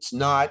regulated. It's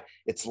not.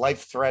 It's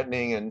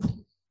life-threatening. And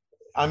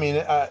I mean,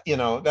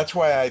 that's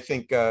why I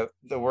think the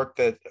work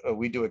that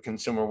we do at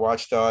Consumer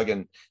Watchdog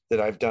and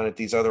that I've done at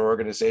these other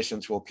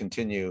organizations will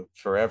continue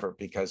forever,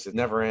 because it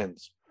never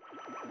ends.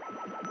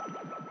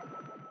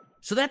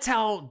 So that's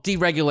how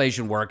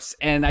deregulation works.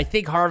 And I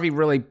think Harvey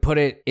really put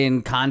it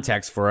in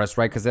context for us,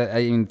 right? Because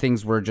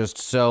things were just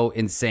so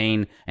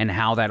insane and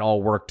how that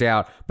all worked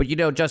out. But,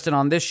 Justin,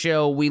 on this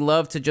show, we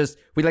like to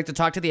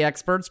talk to the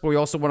experts, but we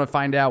also want to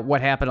find out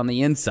what happened on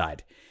the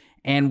inside.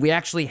 And we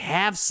actually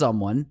have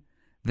someone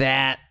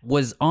that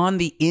was on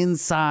the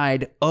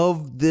inside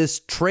of this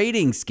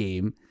trading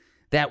scheme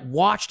that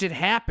watched it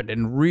happen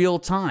in real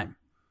time.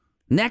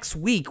 Next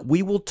week,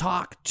 we will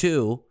talk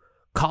to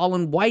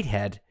Colin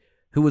Whitehead,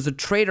 who was a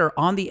trader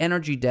on the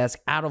energy desk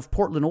out of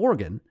Portland,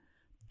 Oregon,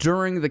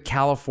 during the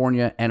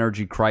California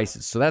energy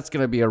crisis. So that's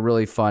going to be a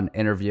really fun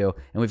interview,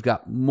 and we've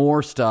got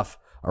more stuff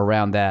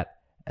around that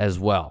as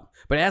well.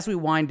 But as we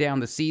wind down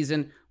the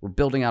season, we're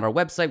building out our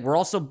website. We're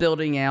also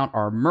building out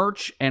our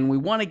merch, and we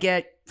want to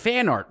get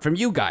fan art from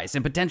you guys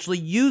and potentially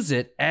use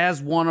it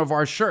as one of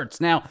our shirts.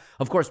 Now,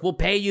 of course, we'll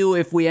pay you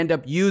if we end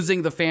up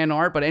using the fan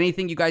art, but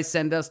anything you guys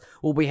send us,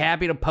 we'll be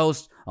happy to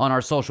post on our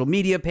social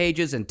media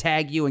pages and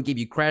tag you and give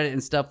you credit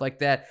and stuff like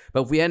that.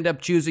 But if we end up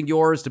choosing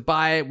yours to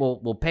buy it,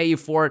 we'll pay you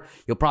for it.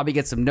 You'll probably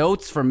get some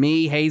notes from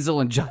me,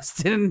 Hazel, and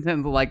Justin,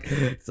 and make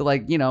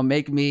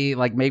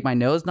my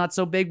nose not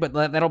so big, but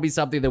that'll be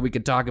something that we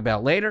could talk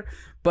about later.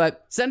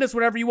 But send us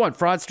whatever you want.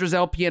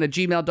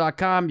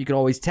 fraudsterslpn@gmail.com. You can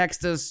always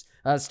text us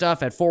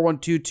stuff at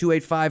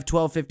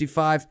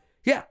 412-285-1255.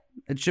 Yeah,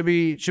 it should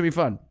be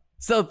fun.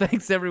 So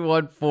thanks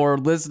everyone for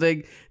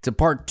listening to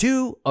part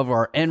 2 of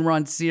our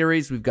Enron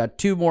series. We've got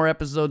 2 more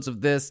episodes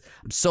of this.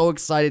 I'm so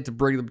excited to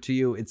bring them to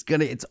you.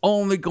 It's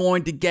only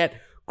going to get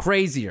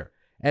crazier.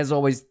 As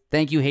always,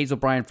 thank you, Hazel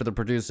Bryan, for the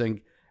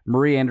producing,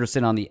 Marie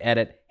Anderson on the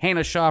edit,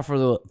 Hannah Shaw for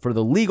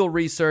the legal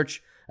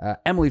research,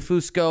 Emily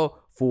Fusco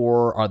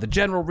for the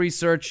general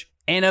research.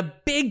 And a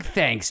big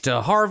thanks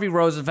to Harvey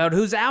Roosevelt,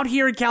 who's out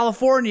here in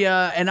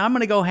California, and I'm going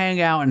to go hang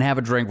out and have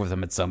a drink with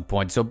him at some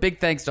point. So big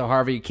thanks to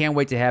Harvey. Can't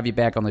wait to have you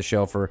back on the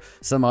show for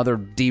some other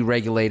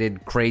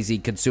deregulated, crazy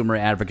consumer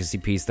advocacy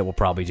piece that we'll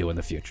probably do in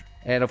the future.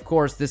 And of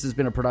course, this has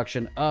been a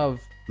production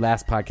of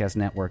Last Podcast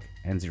Network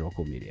and Zero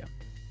Cool Media.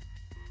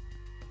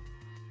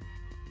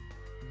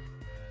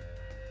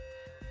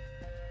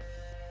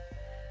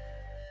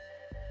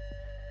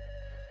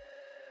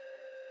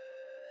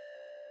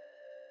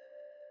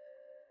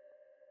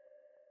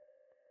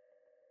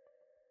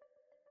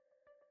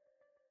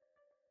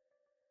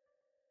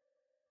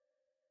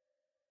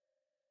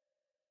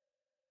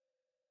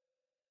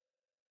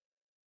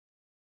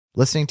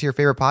 Listening to your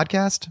favorite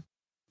podcast?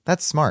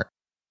 That's smart.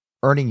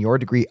 Earning your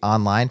degree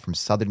online from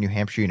Southern New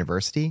Hampshire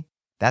University?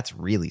 That's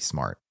really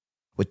smart.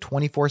 With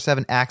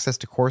 24/7 access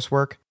to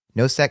coursework,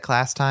 no set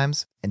class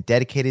times, and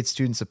dedicated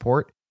student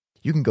support,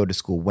 you can go to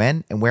school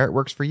when and where it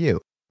works for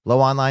you. Low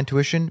online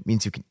tuition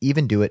means you can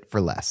even do it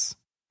for less.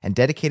 And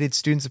dedicated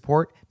student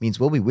support means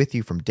we'll be with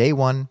you from day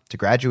one to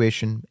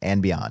graduation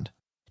and beyond.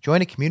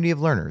 Join a community of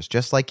learners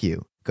just like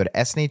you. Go to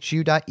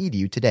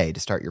snhu.edu today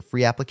to start your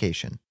free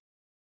application.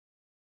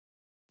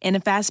 In a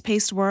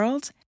fast-paced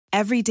world,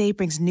 every day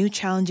brings new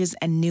challenges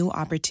and new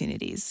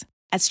opportunities.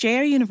 At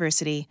Strayer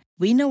University,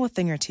 we know a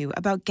thing or two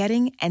about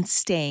getting and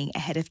staying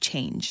ahead of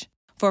change.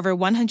 For over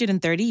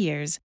 130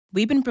 years,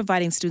 we've been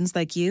providing students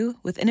like you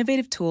with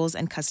innovative tools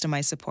and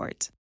customized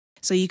support,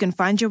 so you can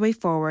find your way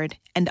forward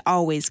and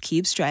always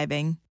keep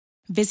striving.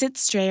 Visit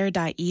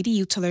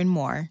strayer.edu to learn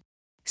more.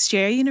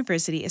 Strayer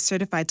University is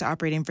certified to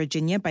operate in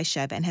Virginia by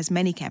Chev and has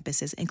many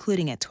campuses,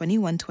 including at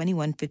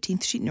 2121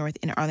 15th Street North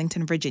in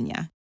Arlington,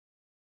 Virginia.